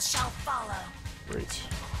 all shall follow. Great.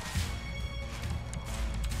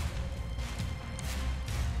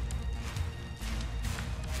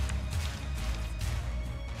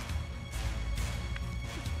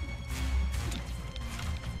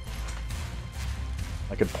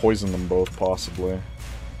 I could poison them both, possibly.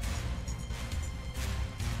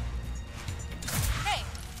 Hey,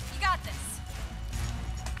 you got this.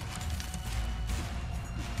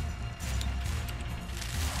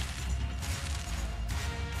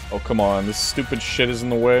 Oh, come on. This stupid shit is in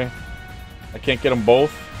the way. I can't get them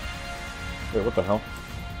both. Wait, what the hell?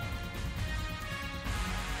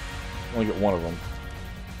 Only get one of them.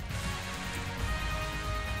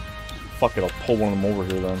 Fuck it, I'll pull one of them over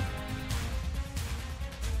here then.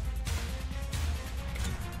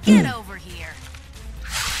 Get over here.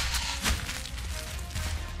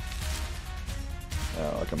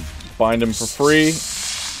 I can bind him for free.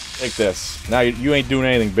 Take this. Now you ain't doing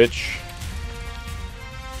anything, bitch.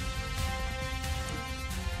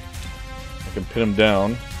 I can pin him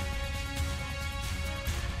down.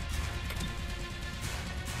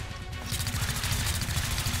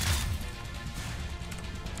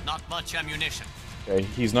 not much ammunition. Okay,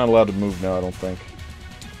 he's not allowed to move now, I don't think.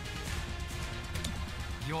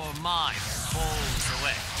 Your mind falls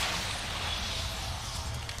away.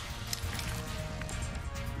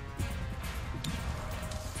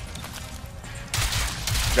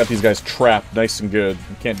 Got these guys trapped nice and good.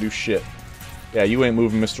 You can't do shit. Yeah, you ain't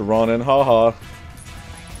moving, Mr. Ronin. Haha.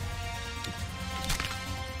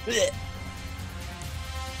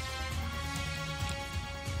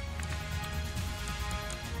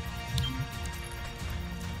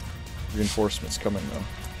 Reinforcements coming though.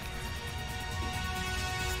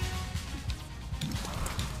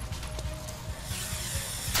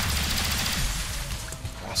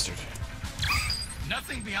 Bastard.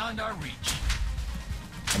 Nothing beyond our reach.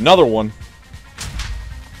 Another one.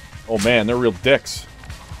 Oh man, they're real dicks.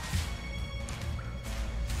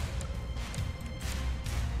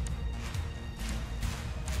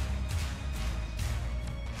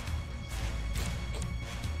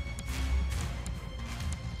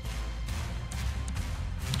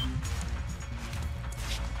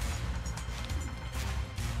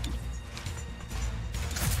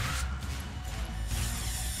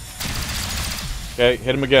 Okay,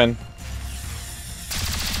 hit him again.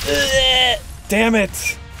 Damn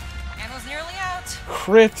it! Ammo's nearly out.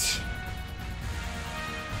 Crit!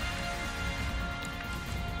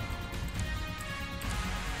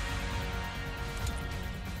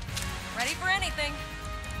 Ready for anything.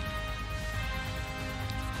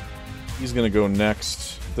 He's gonna go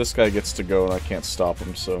next. This guy gets to go and I can't stop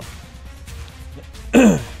him, so...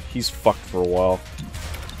 He's fucked for a while.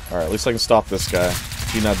 Alright, at least I can stop this guy.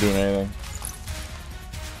 He's not doing anything.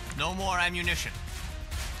 No more ammunition.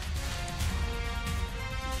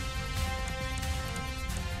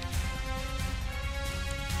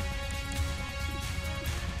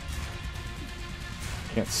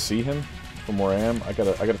 Can't see him from where I am. I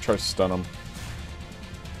gotta try to stun him.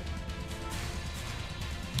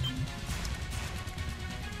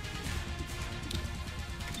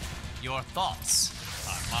 Your thoughts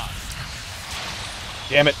are mine.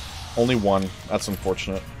 Damn it. Only one. That's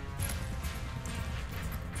unfortunate.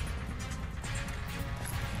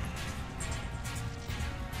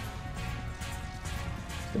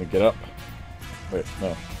 Gonna get up. Wait,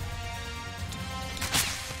 no.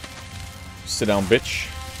 Sit down, bitch.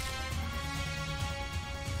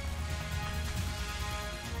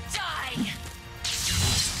 Die!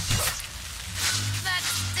 That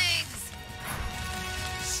stings!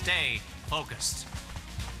 Stay focused.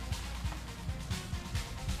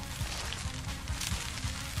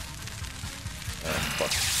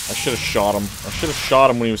 Fuck. I should have shot him. I should have shot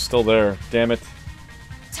him when he was still there. Damn it.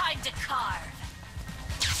 Time to carve!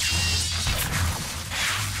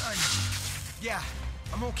 Yeah,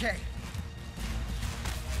 I'm okay.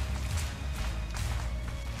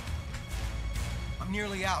 I'm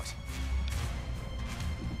nearly out.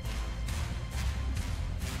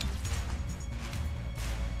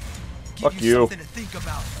 Fuck Give you. Something to think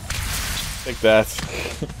about. Take that.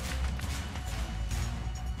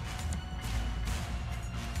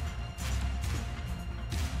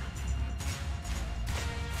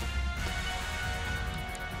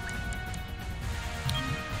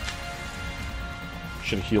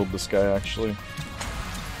 Should have healed this guy, actually.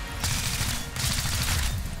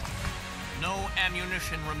 No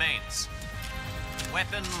ammunition remains.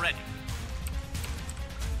 Weapon ready.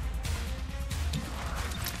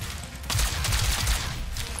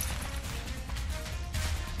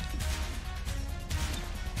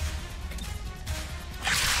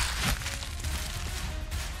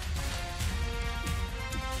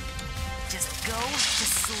 Just go to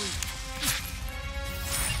sleep.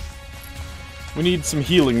 We need some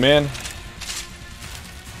healing, man.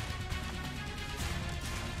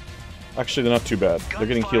 Actually, they're not too bad. They're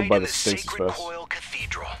getting healed by the stasis sacred vest. Coil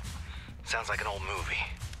Cathedral. Sounds like an old movie.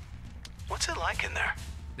 What's it like in there?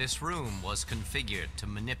 This room was configured to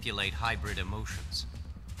manipulate hybrid emotions.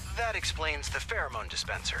 That explains the pheromone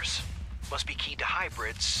dispensers. Must be keyed to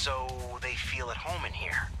hybrids, so they feel at home in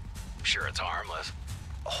here. Sure, it's harmless.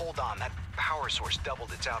 Hold on, that power source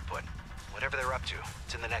doubled its output. Whatever they're up to,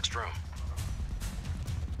 it's in the next room.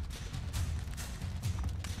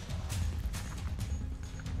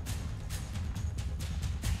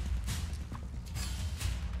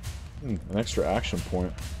 An extra action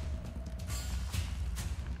point.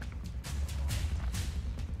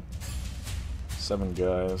 Seven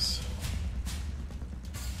guys.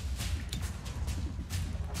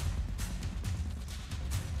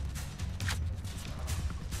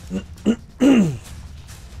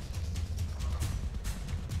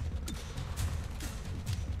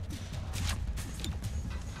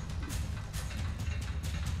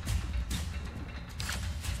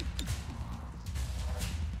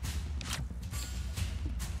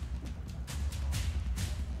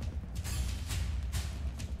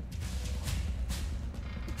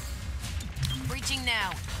 Breaching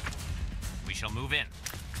now. We shall move in.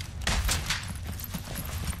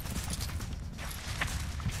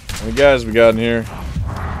 How many guys we got in here?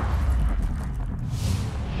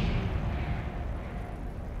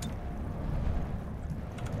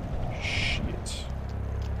 Shit.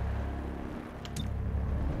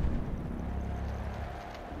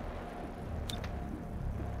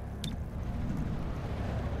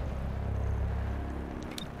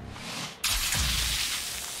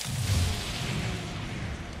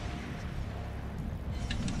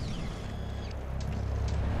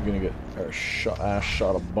 We're gonna get our ass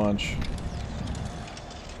shot a bunch.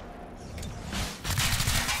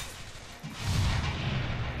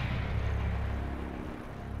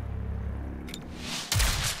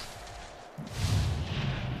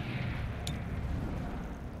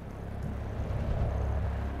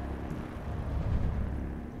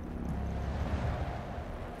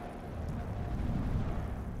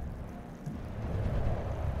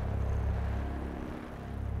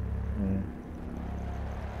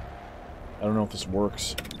 I don't know if this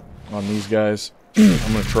works on these guys.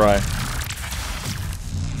 I'm gonna try.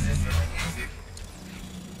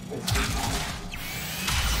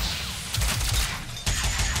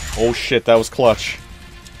 Oh shit, that was clutch.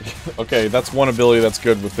 Okay, that's one ability that's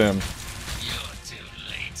good with him. You're too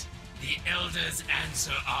late. The elders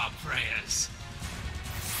answer our prayers.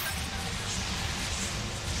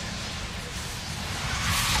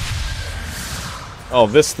 Oh,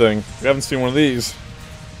 this thing. We haven't seen one of these.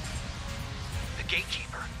 The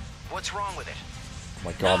gatekeeper. What's wrong with it? Oh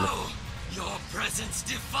my god. No! Your presence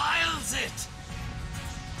defiles it!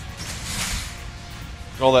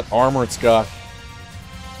 Look at all that armor it's got.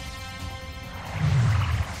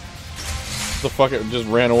 The fuck, it just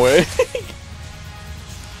ran away.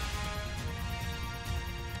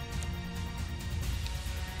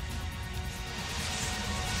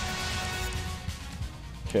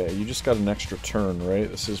 Okay, you just got an extra turn, right?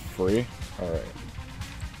 This is free? Alright.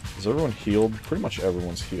 Is everyone healed? Pretty much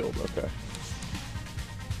everyone's healed, okay.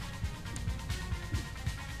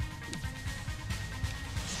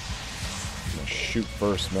 I'm gonna shoot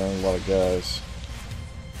first, man. A lot of guys.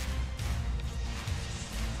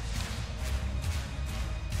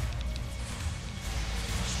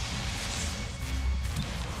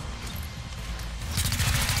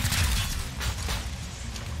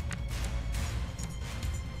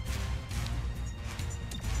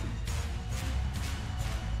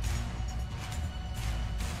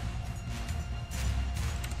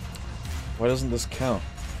 Why doesn't this count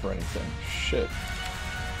for anything? Shit.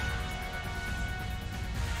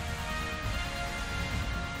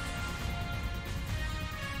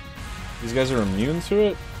 These guys are immune to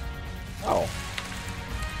it? Oh.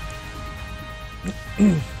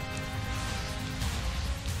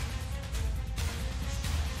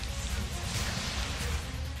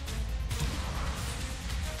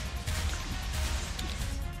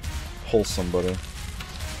 Pull somebody.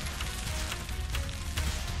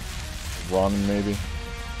 Run, maybe.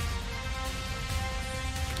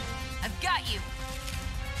 I've got you.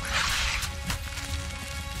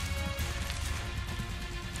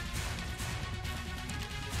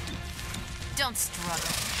 Don't struggle.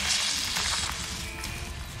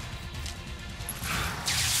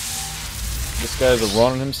 This guy's a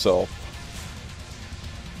running himself.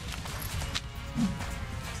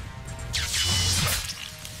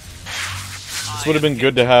 This would have been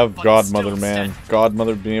good to have Godmother, man.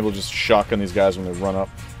 Godmother being able to just shotgun these guys when they run up.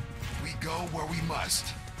 We go where we must.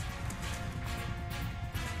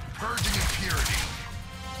 Purging impurity.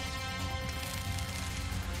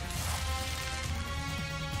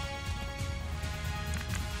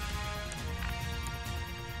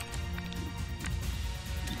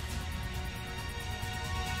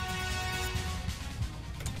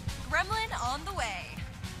 Gremlin on the way.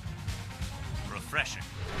 Refreshing.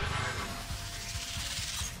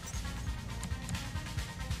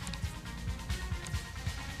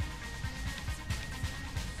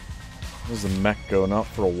 Where's the mech go? Not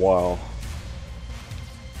for a while.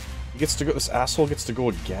 He gets to go. This asshole gets to go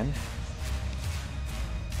again?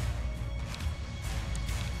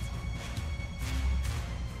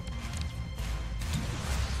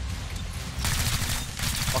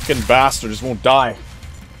 Fucking bastard just won't die.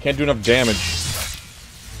 Can't do enough damage.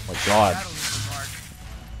 Oh my god. That'll leave a mark.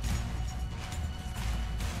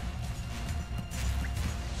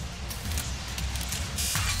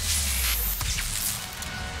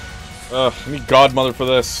 Ugh, I need Godmother for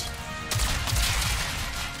this.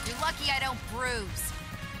 You're lucky I don't bruise.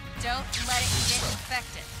 Don't let it get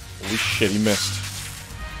infected. Holy shit, he missed.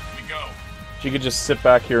 We go. She could just sit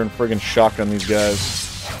back here and friggin' shotgun these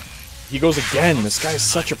guys. He goes again. This guy is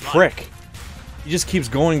such a prick. He just keeps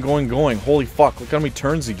going, going, going. Holy fuck, look how many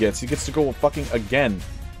turns he gets. He gets to go fucking again.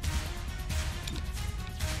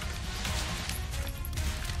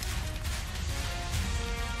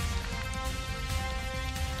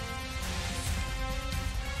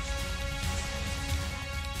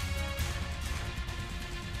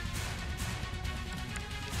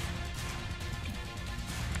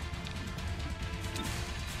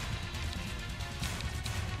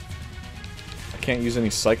 Can't use any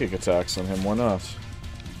psychic attacks on him, why not?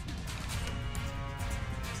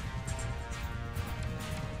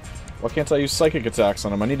 Why can't I use psychic attacks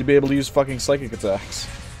on him? I need to be able to use fucking psychic attacks.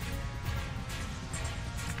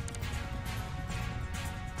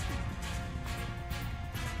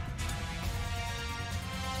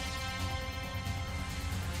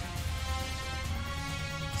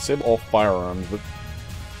 Disable all firearms, but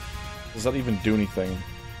does that even do anything?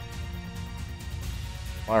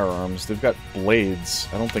 Firearms. They've got blades.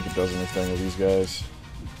 I don't think it does anything with these guys.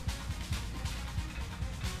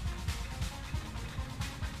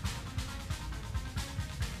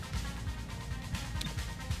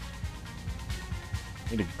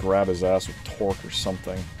 Need to grab his ass with torque or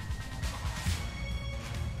something.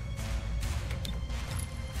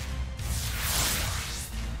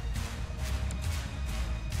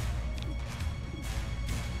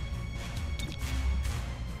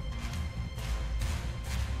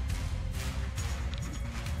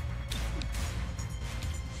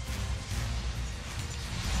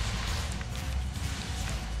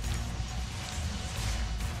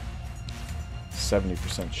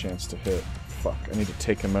 %70 chance to hit. Fuck, I need to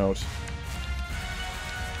take him out.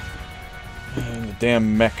 And the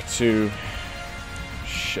damn mech too.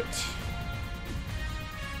 Shit.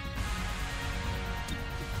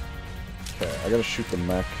 Okay, I gotta shoot the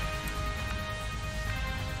mech.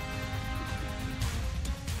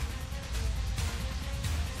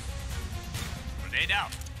 Grenade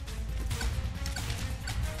out.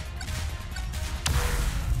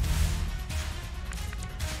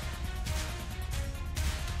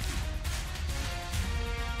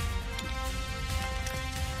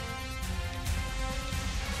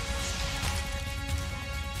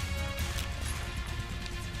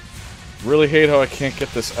 Really hate how I can't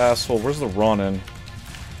get this asshole. Where's the Ronin?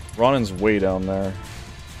 Ronin's way down there.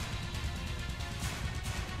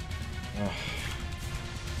 Ugh.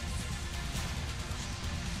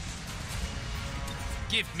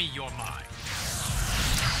 Give me your mind.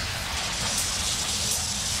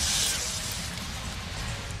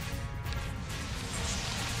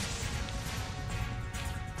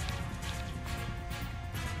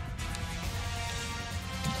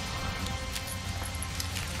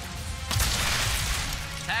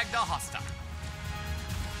 Tag the hostile.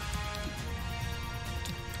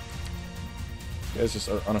 You guys just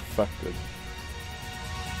are unaffected.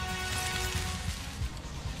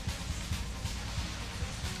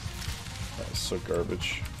 That is so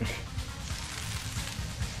garbage.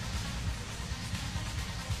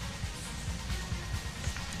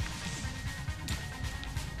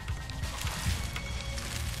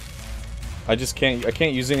 I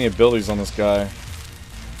can't use any abilities on this guy.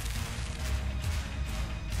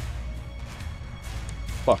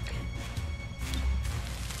 Fuck.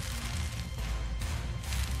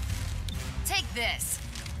 Take this.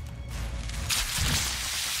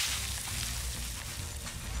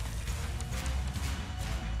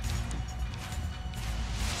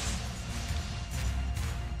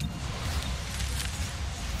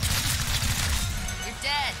 You're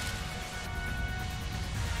dead.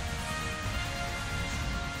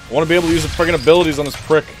 I want to be able to use the friggin' abilities on this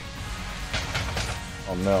prick.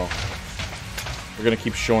 Oh no. They're gonna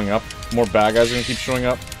keep showing up. More bad guys are gonna keep showing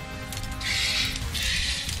up.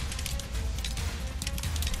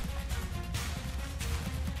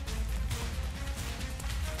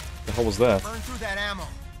 The hell was that? Burn through that ammo.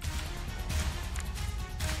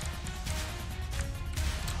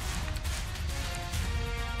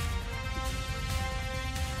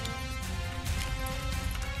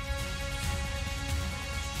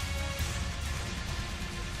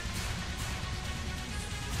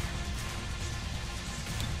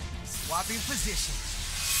 Swapping positions.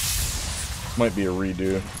 This might be a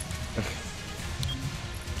redo.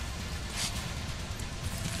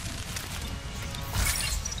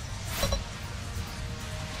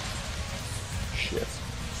 Shit.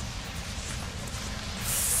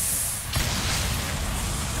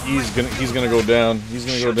 He's gonna go down. He's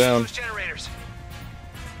gonna go down. Generators.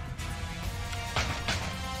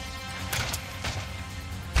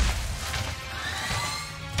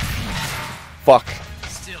 Fuck.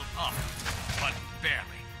 Still up, but barely.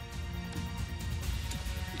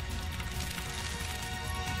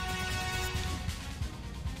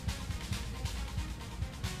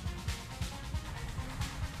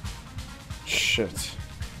 Shit.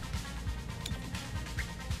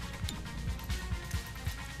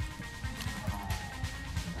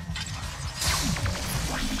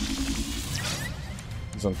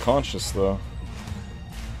 He's unconscious though.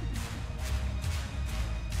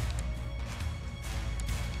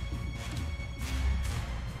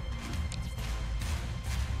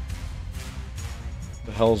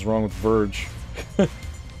 The hell's wrong with Verge?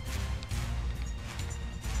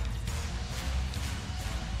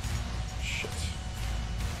 Shit.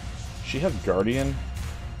 She have Guardian?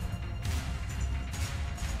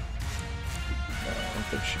 No, I don't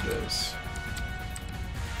think she does.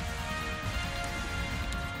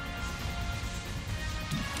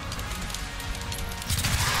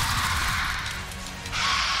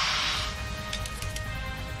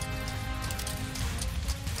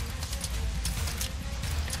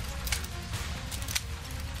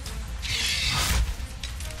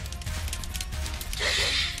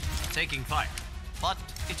 Taking fire, but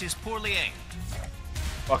it is poorly aimed.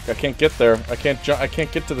 Fuck, I can't get there. I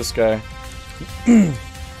can't get to this guy.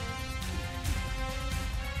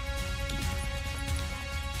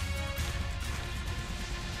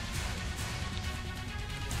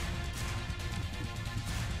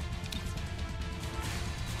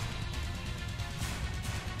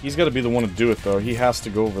 He's got to be the one to do it though. He has to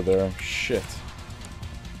go over there. Shit.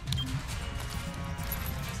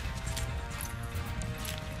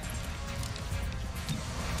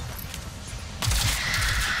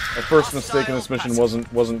 My first mistake in this mission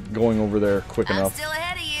wasn't going over there quick I'm enough. still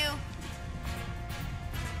ahead of you.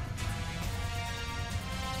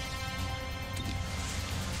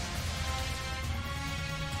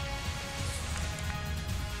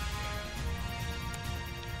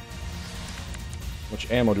 Which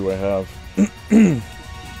ammo do I have?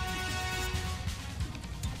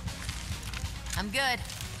 I'm good.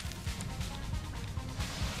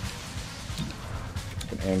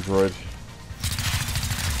 An android.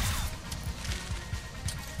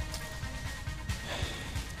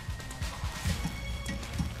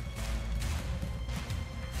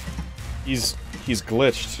 He's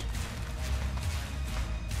glitched.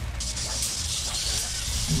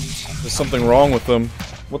 There's something wrong with them.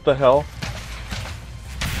 What the hell?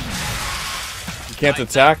 He can't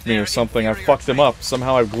attack me or something. I fucked him up.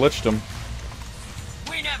 Somehow I've glitched him.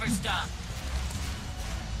 We never stop.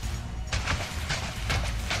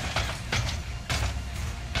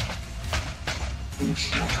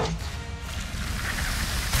 These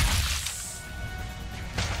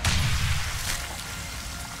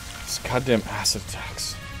goddamn acid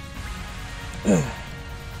attacks.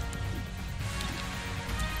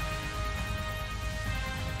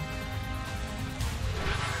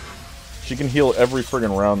 She can heal every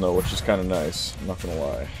friggin' round though, which is kind of nice. I'm not gonna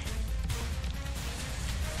lie.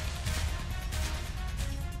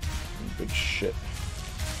 Big shit.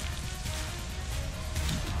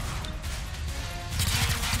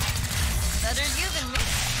 Better you than me.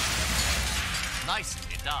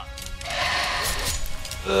 Nicely done.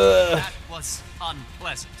 Ugh. That was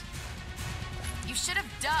unpleasant. You should have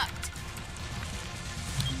ducked.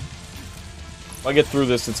 If I get through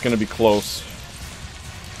this, it's gonna be close.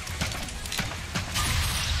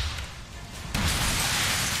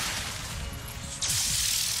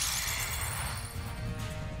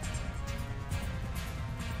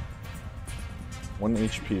 One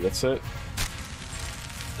HP, that's it.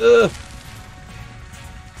 Ugh.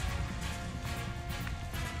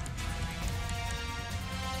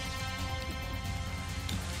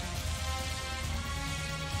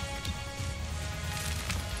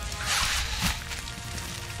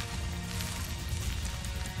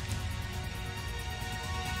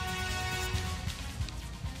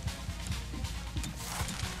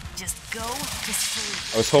 Just go to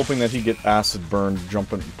sleep. I was hoping that he'd get acid burned,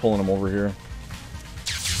 jumping, pulling him over here.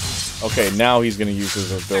 Okay, now he's gonna use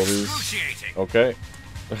his abilities. Okay.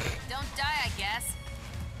 Don't die, I guess.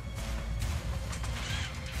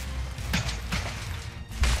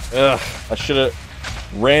 Ugh, I should've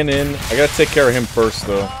ran in. I gotta take care of him first,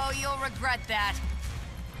 though. Oh, you'll regret that.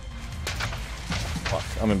 Fuck,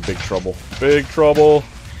 I'm in big trouble. Big trouble.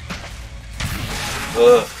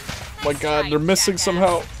 Ugh. My god, they're missing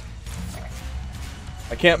somehow.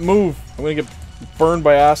 I can't move. I'm gonna get burned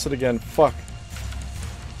by acid again. Fuck.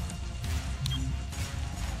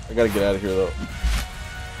 I gotta get out of here, though.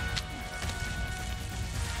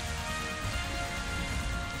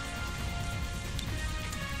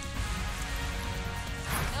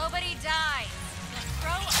 Nobody dies. Just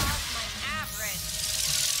throw off my average.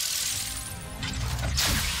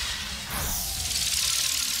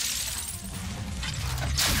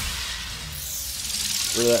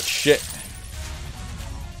 Rid of that shit.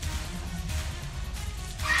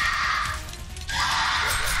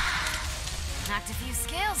 Knocked a few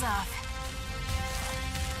scales off.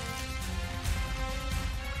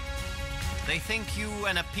 They think you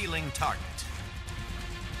an appealing target.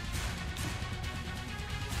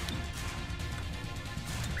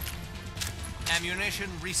 Ammunition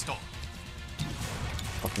restored.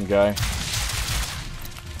 Fucking guy.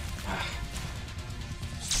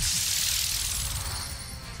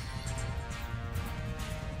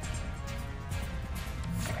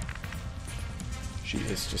 She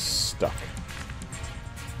is just stuck.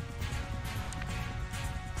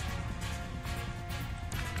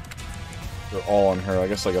 They're all on her. I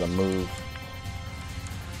guess I gotta move.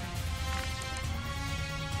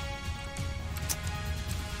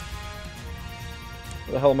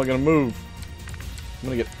 Where the hell am I gonna move? I'm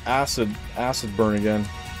gonna get acid burn again.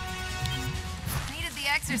 Needed the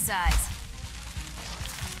exercise.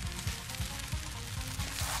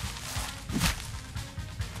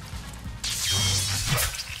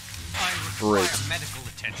 I Great. require medical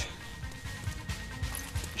attention.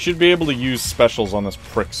 Should be able to use specials on this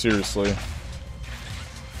prick, seriously.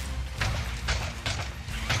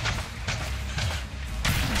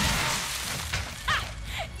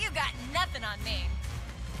 You got nothing on me.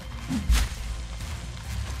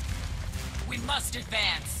 We must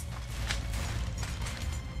advance.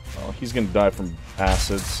 Oh, he's gonna die from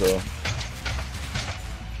acid, so...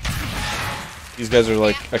 These guys are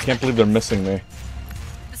like, I can't believe they're missing me.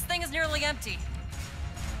 This thing is nearly empty.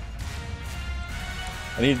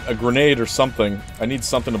 I need a grenade or something. I need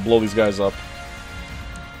something to blow these guys up.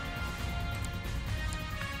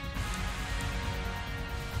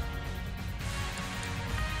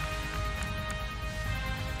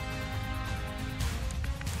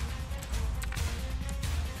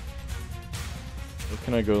 Where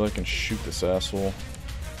can I go that I can shoot this asshole?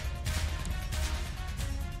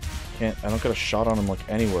 Can't. I don't got a shot on him like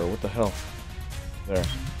anywhere. What the hell? There.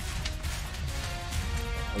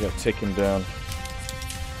 I gotta take him down.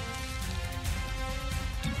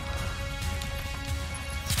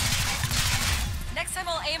 Next time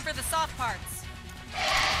I'll aim for the soft parts.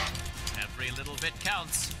 Every Every little bit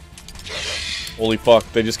counts. Holy fuck,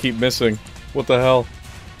 they just keep missing. What the hell?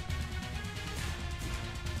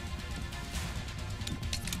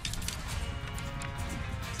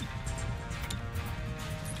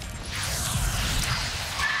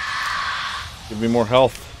 Give me more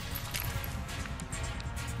health.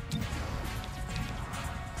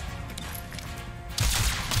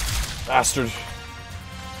 Bastard.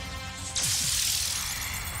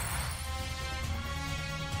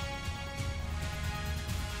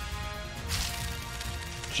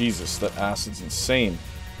 Jesus, that acid's insane.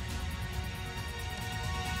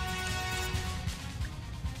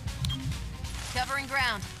 Covering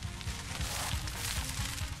ground.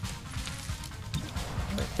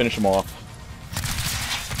 Right, finish him off.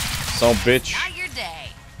 Son of a bitch. Not your day.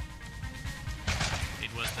 It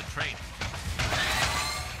was the training.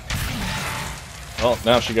 Oh,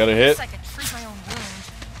 now she got a hit. I could treat my own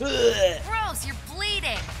wound. Gross, you're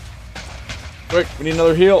bleeding. Quick, we need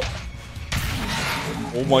another heal.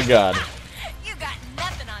 Oh my god. You got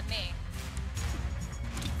nothing on me.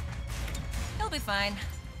 He'll be fine.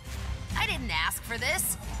 I didn't ask for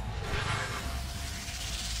this.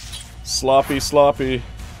 Sloppy, sloppy.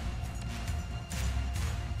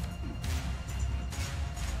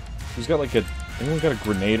 Who's got like a... Anyone got a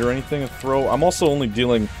grenade or anything to throw? I'm also only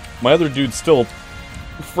dealing... My other dude's still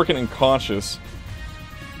freaking unconscious.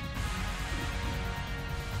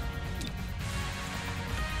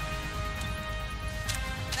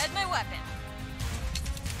 Fed my weapon.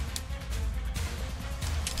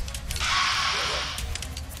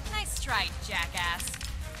 Nice try, jackass.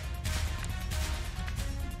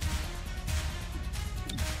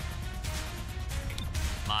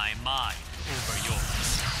 My mind over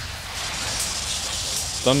yours.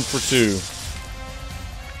 Done for 2.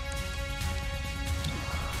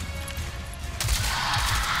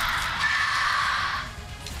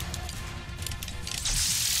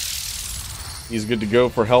 He's good to go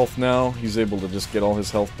for health now. He's able to just get all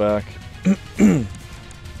his health back.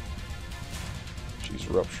 She's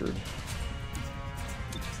ruptured.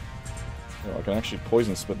 Oh, I can actually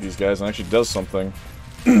poison spit these guys and it actually does something.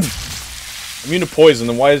 Immune to poison,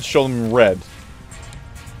 then why does it show them red?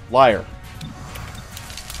 Liar.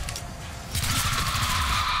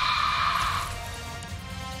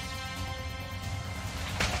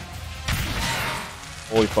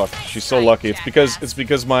 Holy fuck, she's so lucky. It's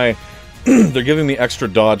because my they're giving me extra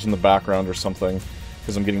dodge in the background or something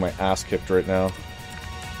because I'm getting my ass kicked right now.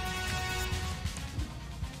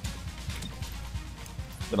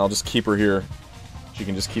 Then I'll just keep her here. She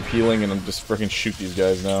can just keep healing and then just freaking shoot these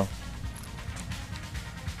guys now.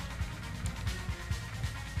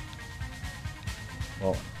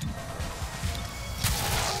 Well,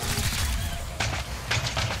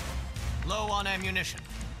 Low on ammunition.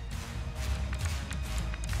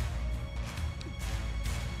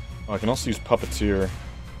 oh, I can also use Puppeteer.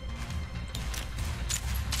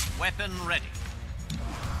 Weapon ready.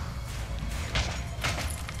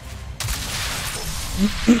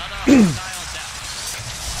 Dialed down.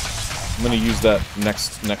 I'm gonna use that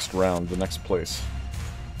next round, the next place.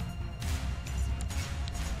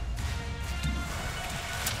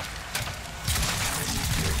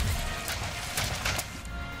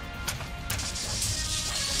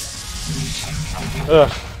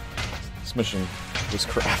 Ugh. This mission was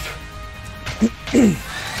crap. Enough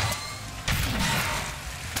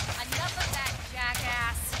of that,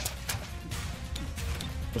 jackass.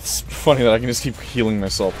 It's funny that I can just keep healing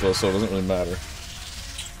myself though, so it doesn't really matter.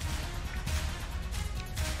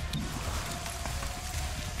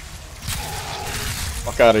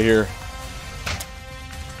 Fuck out of here.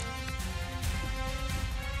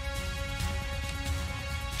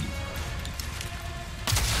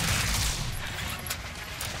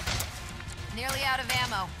 Nearly out of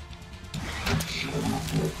ammo.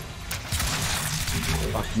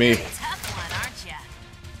 Fuck me. Tough one, aren't ya?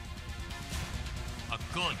 A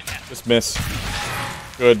good hit. Just miss.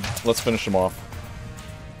 Good. Let's finish him off.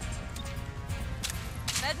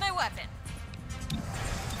 Fed my weapon.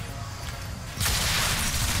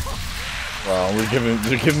 Wow,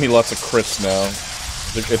 they're giving me lots of crits now.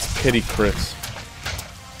 It's pity crits.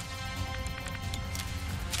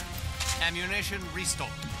 Ammunition restored.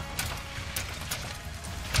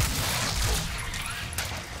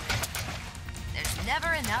 There's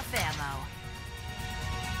never enough ammo.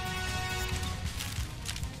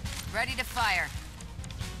 Ready to fire.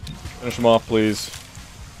 Finish him off, please.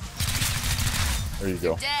 There you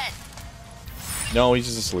go. Dead. No, he's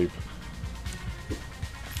just asleep.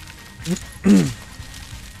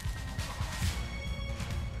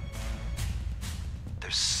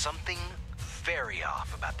 There's something very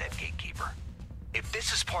off about that gatekeeper. If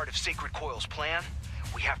this is part of Sacred Coil's plan,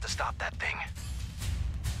 we have to stop that thing.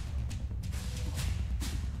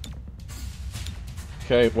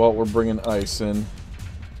 Okay, well, we're bringing ice in.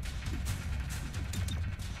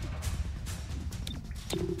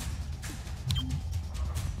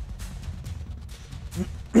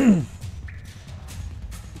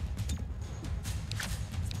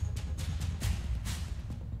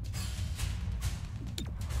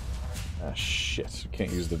 Ah, shit.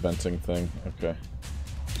 Can't use the venting thing. Okay.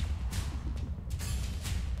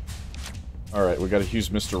 Alright, we gotta use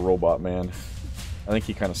Mr. Robot Man. I think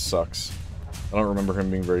he kind of sucks. I don't remember him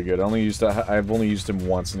being very good. I've only used him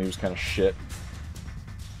once and he was kind of shit.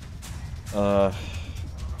 Move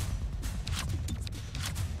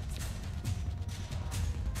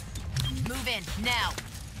in, now.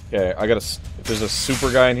 Okay, I gotta... If there's a super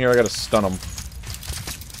guy in here, I gotta stun him.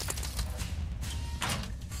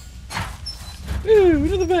 Ooh,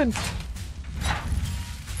 into the vent!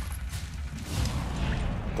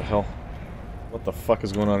 What the hell? What the fuck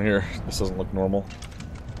is going on here? This doesn't look normal.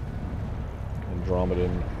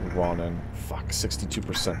 Andromedon, Ronin. Fuck,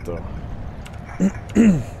 62% though.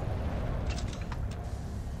 Can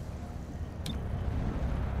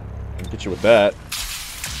get you with that.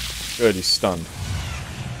 Good, he's stunned.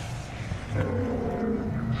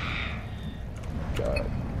 God.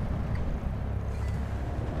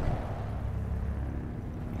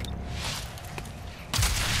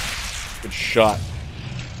 Good shot.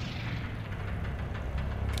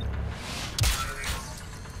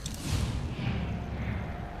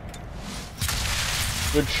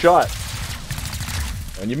 Good shot.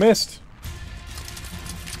 And you missed.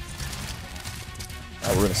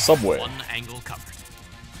 Now we're in a subway. One angle covered.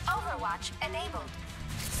 Overwatch enabled.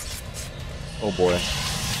 Oh boy.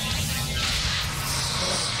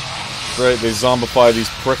 Right, they zombify these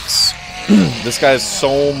pricks. This guy has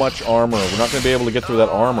so much armor. We're not going to be able to get through that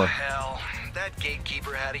armor. Hell, that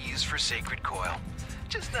gatekeeper had a use for sacred coil.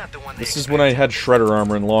 Just not the one This is when I had Shredder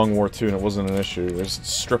armor in Long War 2 and it wasn't an issue. They just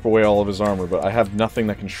strip away all of his armor, but I have nothing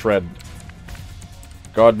that can shred.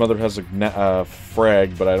 Godmother has a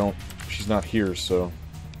frag, but I don't... She's not here, so...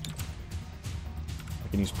 I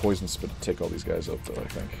can use Poison Spit to take all these guys out, though, I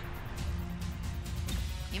think.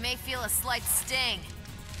 You may feel a slight sting.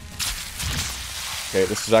 Okay,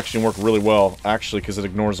 this is actually work really well, actually, because it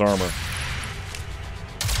ignores armor.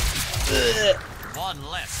 One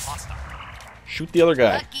less hostile. Shoot the other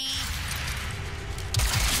guy. Lucky.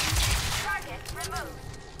 Target removed.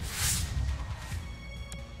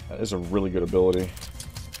 That is a really good ability.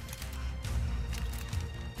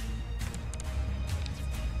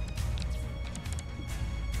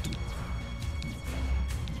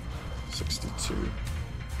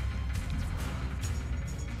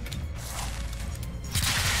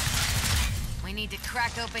 We need to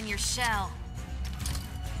crack open your shell.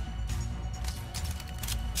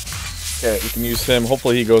 Okay, we can use him.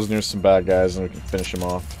 Hopefully he goes near some bad guys and we can finish him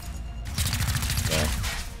off. Yeah.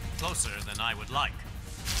 Closer than I would like.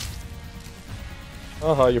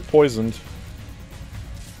 Aha, you're poisoned.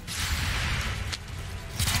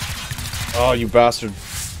 Oh, you bastard.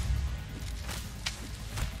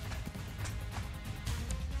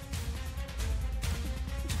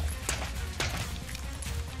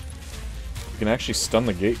 You can actually stun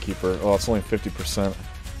the gatekeeper. Oh, it's only 50%.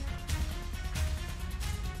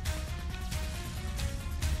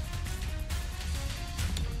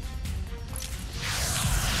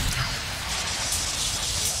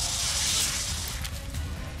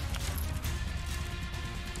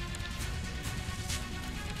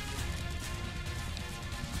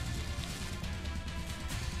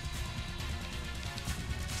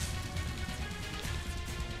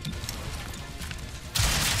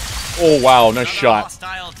 Oh wow, nice shot.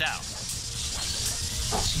 Hostile down.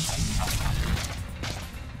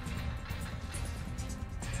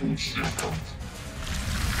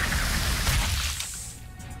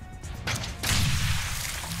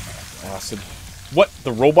 Acid. What?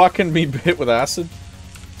 The robot can be hit with acid?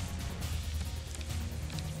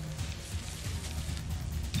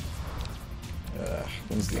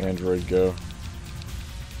 When's the android go?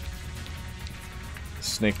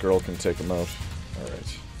 Snake Girl can take him out.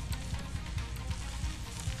 Alright.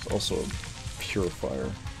 It's also a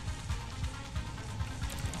purifier.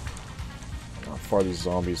 I don't know how far these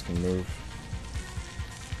zombies can move.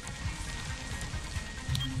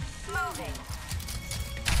 Moving.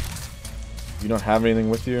 You don't have anything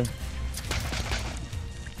with you?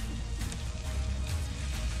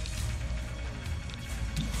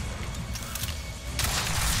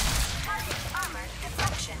 Target armor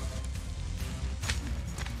deflection.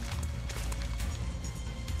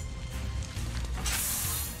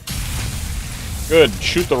 Good.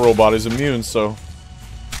 Shoot the robot. He's immune, so...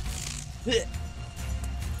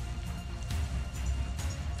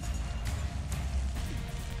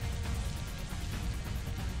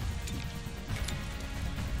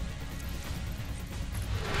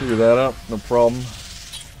 Figure that up. No problem.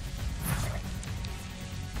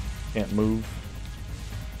 Can't move.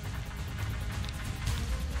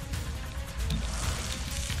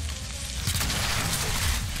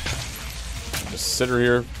 Just sit her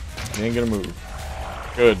here. He ain't gonna move.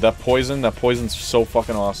 Good. That poison's so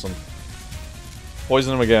fucking awesome.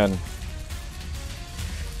 Poison him again.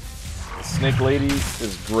 The snake lady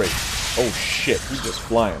is great. Oh shit, he's just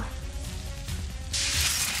flying.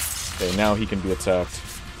 Okay, now he can be attacked.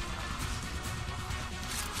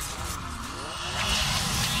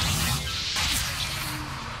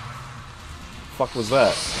 Fuck was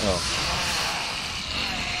that? Oh.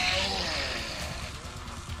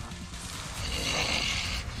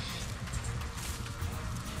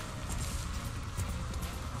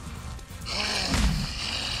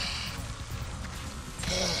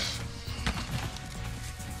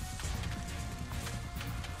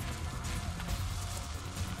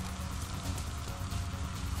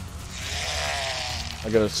 I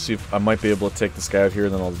gotta see if I might be able to take this guy out here,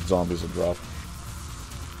 and then all the zombies will drop.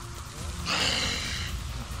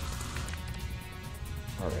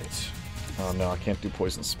 Alright. Oh no, I can't do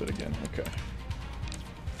poison spit again. Okay.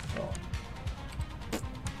 Oh.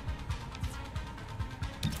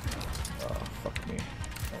 Oh, fuck me.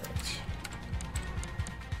 Alright.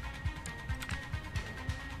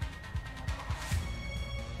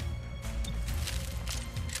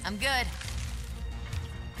 I'm good.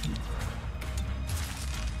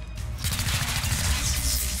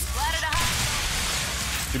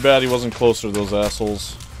 Too bad he wasn't closer to those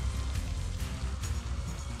assholes.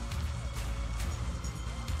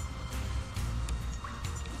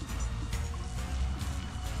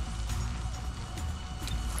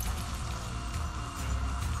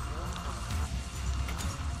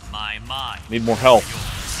 My. Need more help.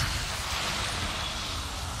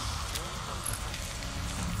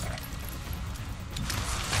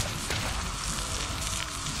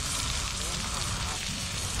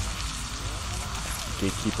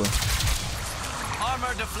 Gatekeeper.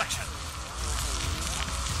 Armor deflection.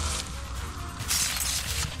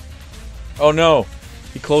 Oh no!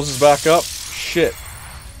 He closes back up? Shit.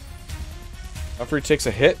 After he takes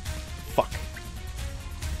a hit? Fuck.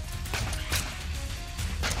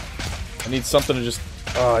 I need something to just...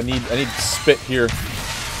 I need spit here.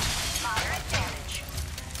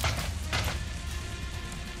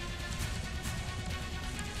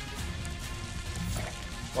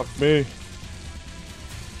 Fuck me.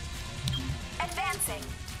 Advancing.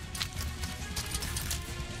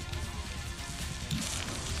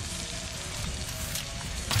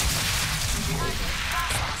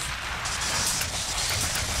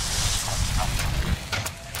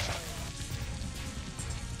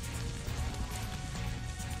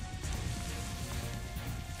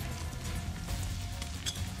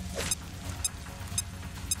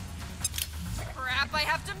 Crap, I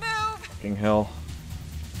have to move. Fucking hell.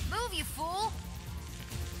 Move, you fool.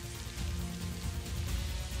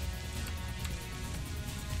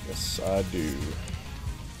 Yes, I do.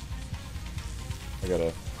 I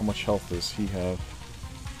gotta... How much health does he have?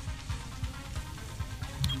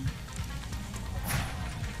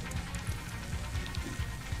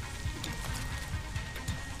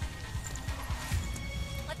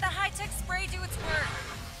 Let the high-tech spray do its work.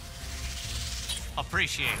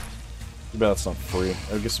 Appreciate it. Too bad it's not free.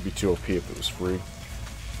 I guess it'd be too OP if it was free.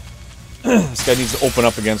 This guy needs to open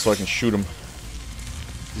up again so I can shoot him.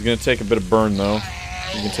 He's gonna take a bit of burn though.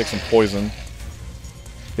 He can take some poison.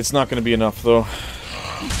 It's not gonna be enough though.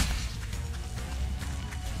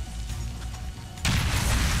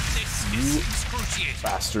 This is excruciating.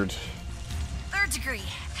 Bastard. Third degree.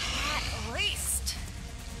 At least.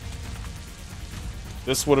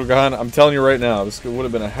 This would have gone, I'm telling you right now, this would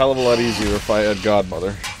have been a hell of a lot easier if I had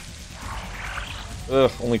Godmother.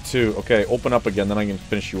 Ugh, only 2. Okay, open up again, then I can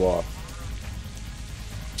finish you off.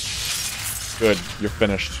 Good, you're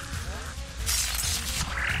finished.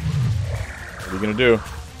 What are you gonna do?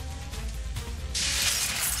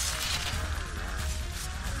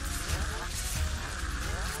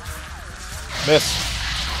 Miss.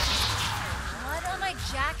 Blood on my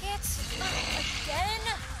jacket? Again?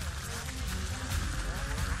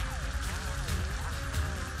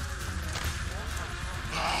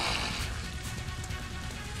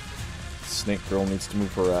 Snake girl needs to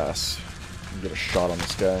move her ass and get a shot on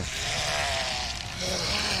this guy.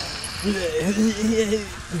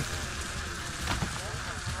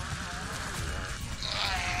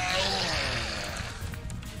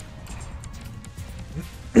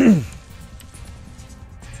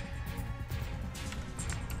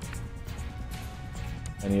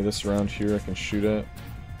 Any of this around here I can shoot at?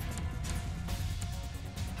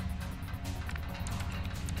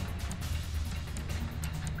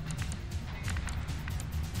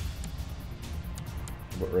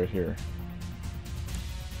 But right here.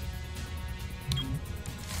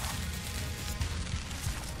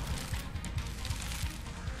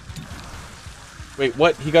 Wait,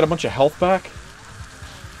 what? He got a bunch of health back?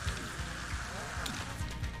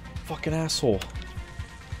 Fucking asshole.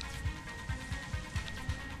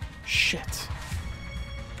 Shit.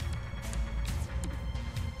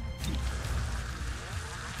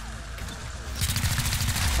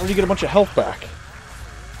 How did he get a bunch of health back?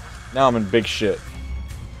 Now I'm in big shit.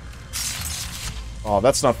 Oh,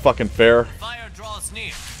 that's not fucking fair. Fire draws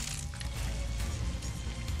near.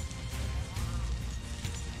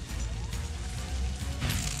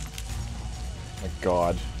 My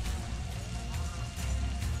God.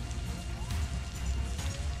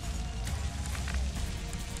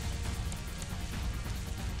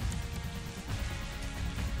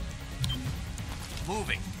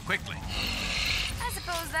 Moving quickly. I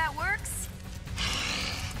suppose that works.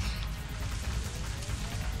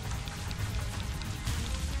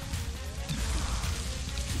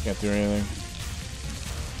 Can't do anything.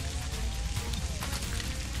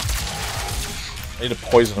 I need to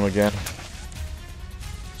poison him again.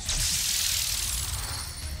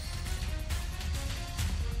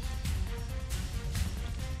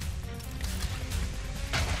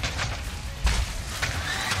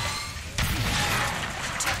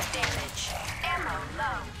 Took damage. Ammo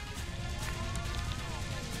low.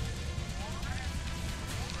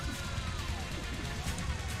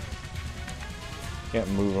 Can't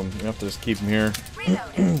move him. You have to just keep him here.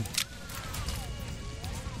 Reloading.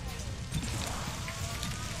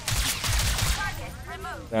 Target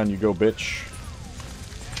removed. Down you go, bitch.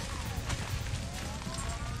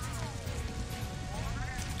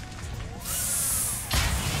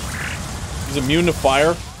 He's immune to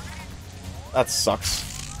fire? That sucks.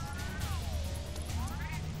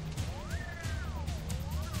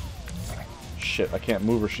 Shit, I can't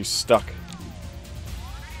move her. She's stuck.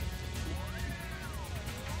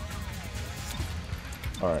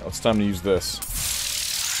 Alright, it's time to use this.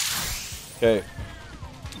 Okay.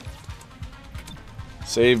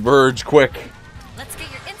 Save Verge, quick. Let's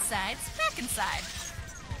get your insides back inside.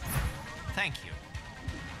 Thank you.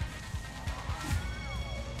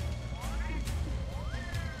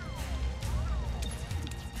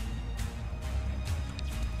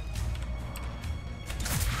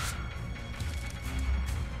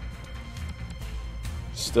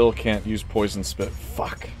 Still can't use Poison Spit.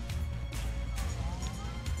 Fuck.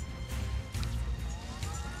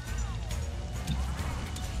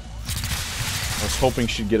 I was hoping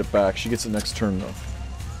she'd get it back. She gets it next turn, though.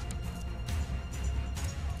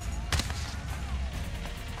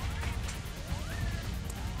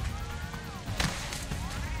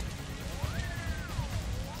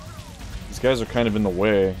 These guys are kind of in the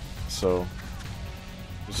way, so...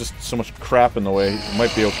 There's just so much crap in the way. It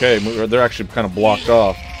might be okay. They're actually kind of blocked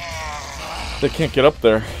off. They can't get up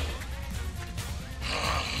there.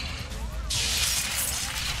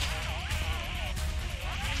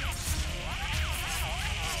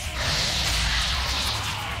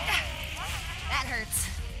 That hurts.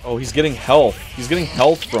 Oh, he's getting health. He's getting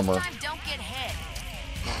health from her. Next time, don't get hit.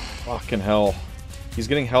 Fucking hell. He's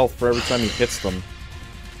getting health for every time he hits them.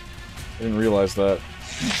 I didn't realize that.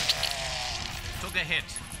 Took a hit,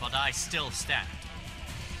 but I still stand.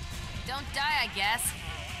 Don't die, I guess.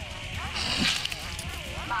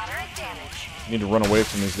 Moderate damage. Need to run away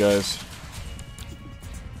from these guys.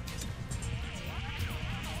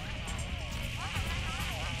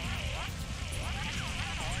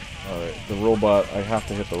 Alright, the robot. I have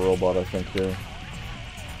to hit the robot, I think, here.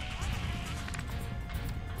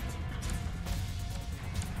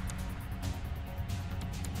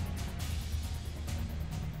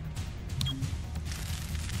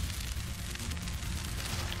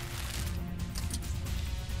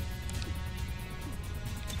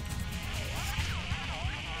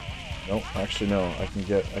 Nope, actually no. I can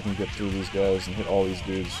get through these guys and hit all these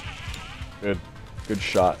dudes. Good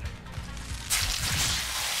shot.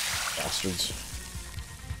 Bastards.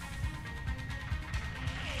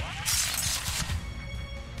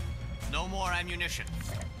 No more ammunition.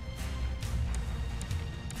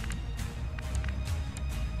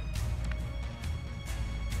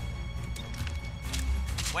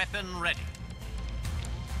 Weapon ready.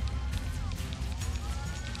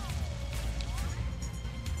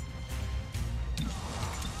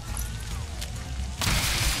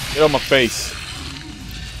 Get on my face.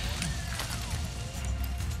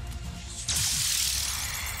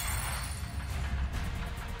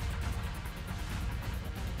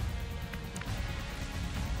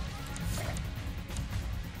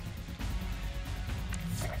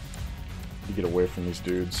 You get away from these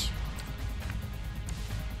dudes.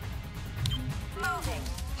 Moving.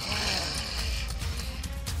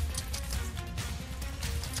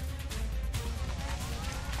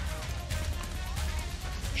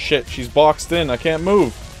 Shit, she's boxed in. I can't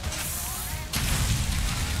move.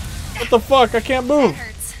 What the fuck? I can't move. That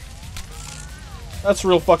hurts. That's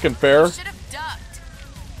real fucking fair. Should have ducked.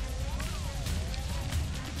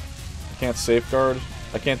 I can't safeguard.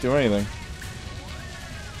 I can't do anything.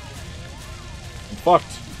 I'm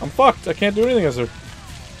fucked. I'm fucked. I can't do anything as her.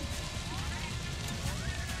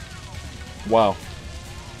 Wow.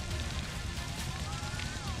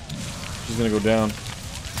 She's gonna go down.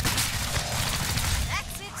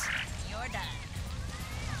 That's it. You're done.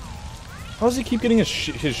 How does he keep getting his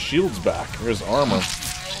shields back? Or his armor?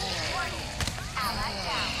 Ally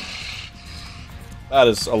down. That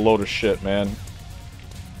is a load of shit, man.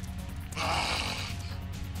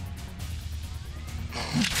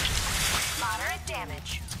 Moderate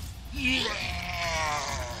damage.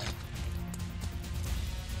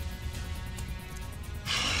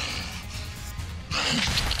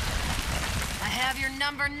 I have your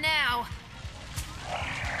number now.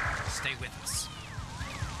 Stay with us.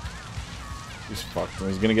 He's fucked.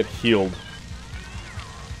 He's gonna get healed.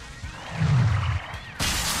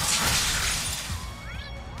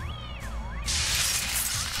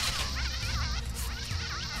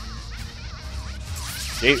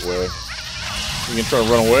 Gateway. You can try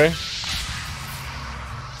to run away.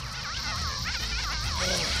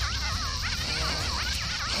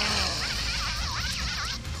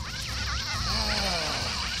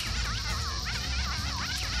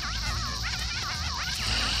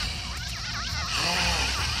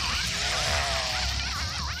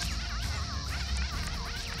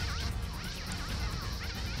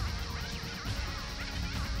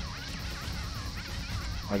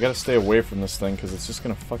 I gotta stay away from this thing because it's just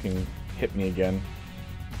gonna fucking hit me again.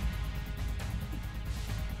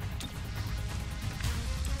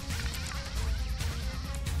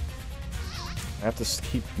 I have to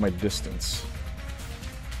keep my distance.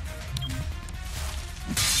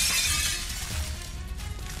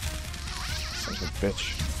 Son of a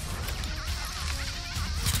bitch.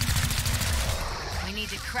 We need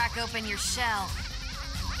to crack open your shell.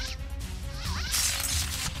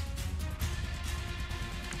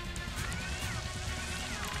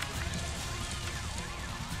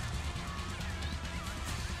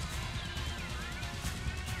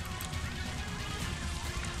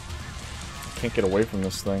 Can't get away from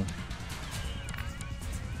this thing.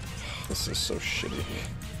 This is so shitty.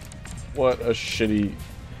 What a shitty...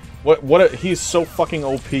 he's so fucking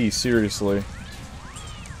OP, seriously.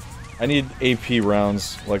 I need AP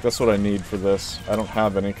rounds. Like, that's what I need for this. I don't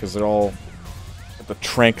have any, because they're all... the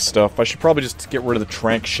trank stuff. I should probably just get rid of the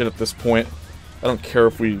trank shit at this point. I don't care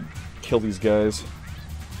if we kill these guys.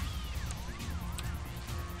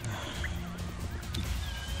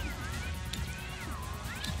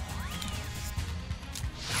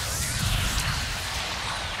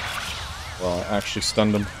 Well, I actually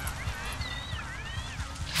stunned him.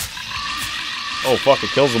 Oh fuck, it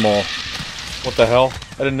kills them all. What the hell?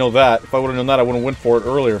 I didn't know that. If I would have known that, I would have went for it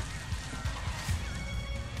earlier.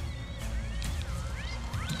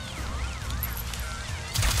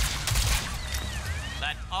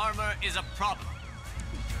 That armor is a problem.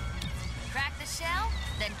 Crack the shell,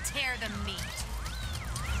 then tear the meat.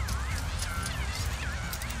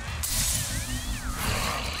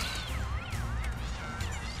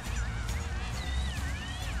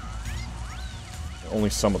 Only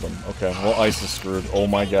some of them. Okay, well, ice is screwed. Oh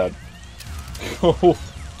my god.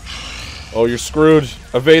 Oh, you're screwed.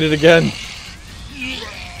 Evade it again.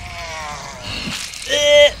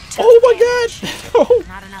 Oh my god!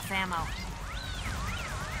 Not enough ammo.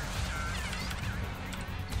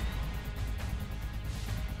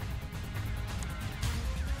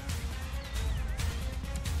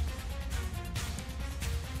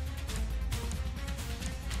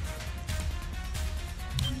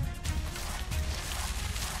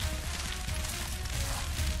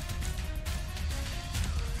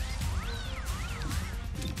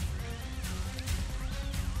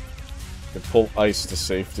 Could pull ice to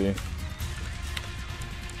safety. We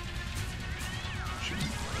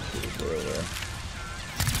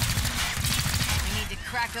need to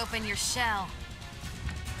crack open your shell.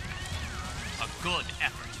 A good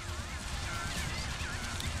effort.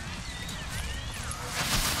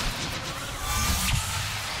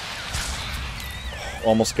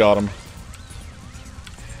 Almost got him.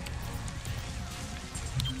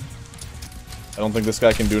 I don't think this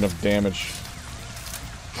guy can do enough damage.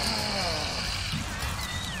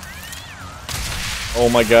 Oh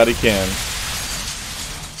my god, he can.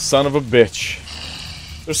 Son of a bitch.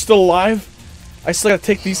 They're still alive? I still gotta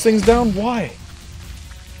take these things down? Why?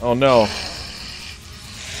 Oh no.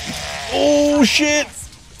 Oh shit!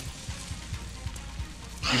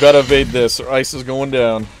 You gotta evade this or ice is going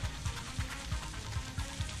down.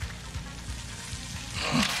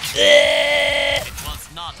 It was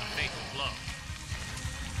not a fatal blow.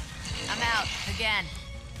 I'm out again.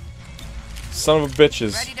 Son of a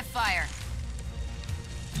bitches. Ready to fire.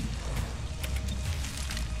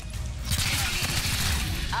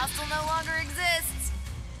 Hostile no longer exists.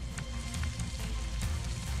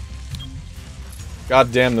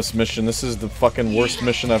 God damn this mission. This is the fucking worst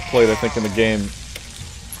mission I've played, I think, in the game.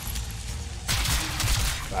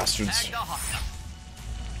 Bastards.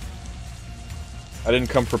 I didn't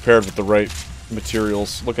come prepared with the right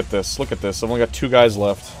materials. Look at this. Look at this. I've only got 2 guys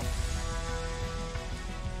left.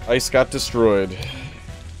 Ice got destroyed.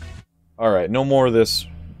 Alright, no more of this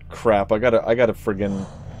crap. I gotta friggin'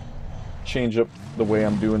 change up the way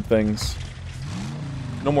I'm doing things.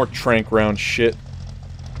 No more trank round shit.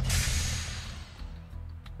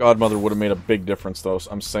 Godmother would have made a big difference, though,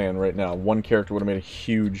 I'm saying right now. One character would have made a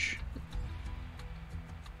huge...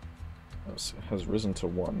 Has risen to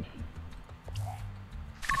 1.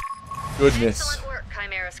 Goodness. Excellent work,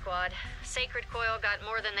 Chimera Squad. Sacred Coil got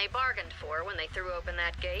more than they bargained for when they threw open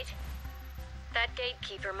that gate. That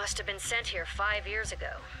gatekeeper must have been sent here 5 years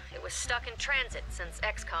ago. It was stuck in transit since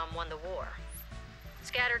XCOM won the war.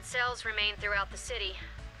 Scattered cells remain throughout the city,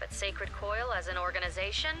 but Sacred Coil as an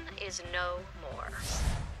organization is no more.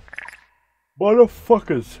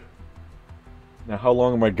 Motherfuckers. Now, how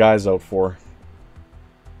long are my guys out for?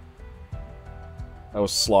 That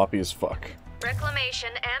was sloppy as fuck.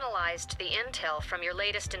 Reclamation analyzed the intel from your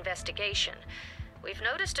latest investigation. We've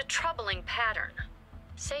noticed a troubling pattern.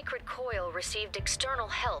 Sacred Coil received external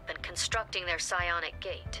help in constructing their psionic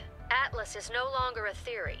gate. Atlas is no longer a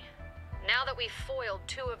theory. Now that we've foiled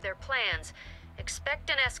 2 of their plans, expect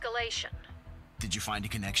an escalation. Did you find a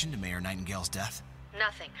connection to Mayor Nightingale's death?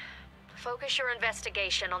 Nothing. Focus your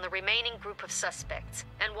investigation on the remaining group of suspects,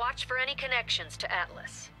 and watch for any connections to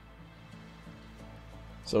Atlas.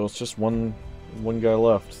 So it's just one guy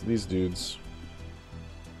left. These dudes.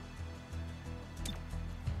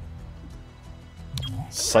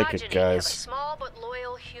 Psychic Progeny guys. Have a small but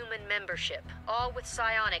loyal human membership, all with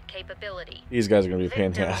psionic capability. These guys are gonna be a pain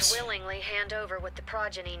in the Victims ass. willingly hand over what the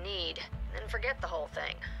progeny need, then forget the whole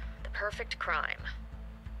thing. The perfect crime.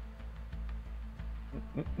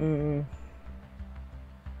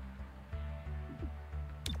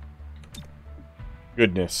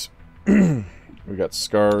 Goodness. We got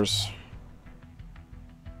scars.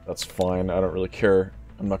 That's fine. I don't really care.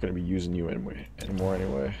 I'm not going to be using you anymore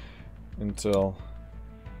anyway. Until...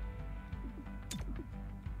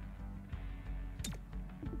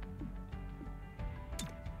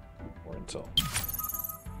 Or until...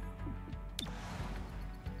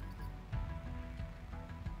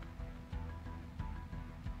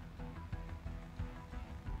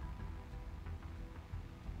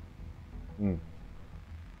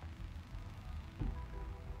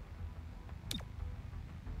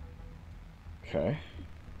 Okay.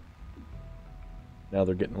 Now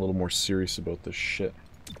they're getting a little more serious about this shit.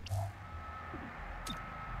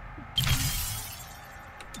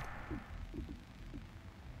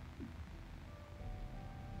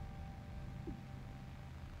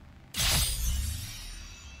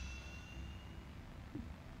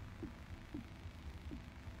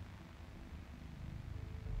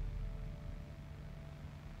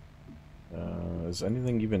 Is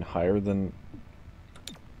anything even higher than...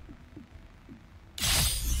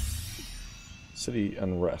 City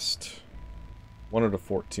unrest. 1 out of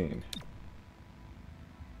 14.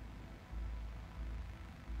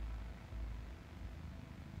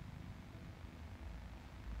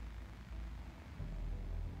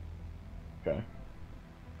 Okay. How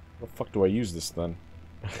the fuck do I use this then?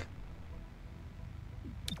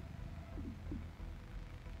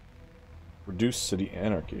 Reduce city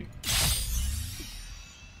anarchy.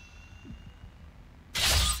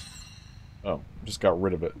 Oh, just got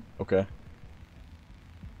rid of it. Okay.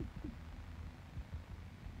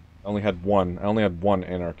 I only had one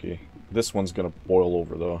anarchy. This one's gonna boil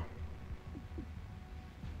over, though.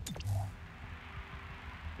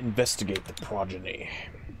 Investigate the progeny.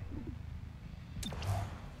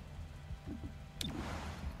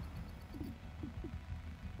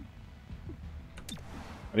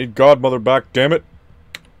 I need Godmother back, damn it!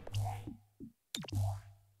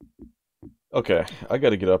 Okay, I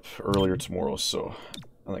gotta get up earlier tomorrow, so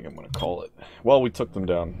I think I'm gonna call it. Well, we took them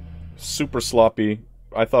down. Super sloppy.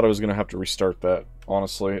 I thought I was gonna have to restart that,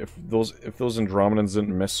 honestly. If those Andromedons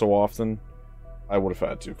didn't miss so often, I would have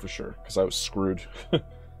had to, for sure, because I was screwed.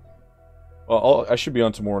 Well, I should be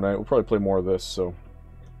on tomorrow night. We'll probably play more of this, so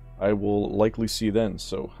I will likely see you then,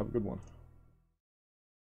 so have a good one.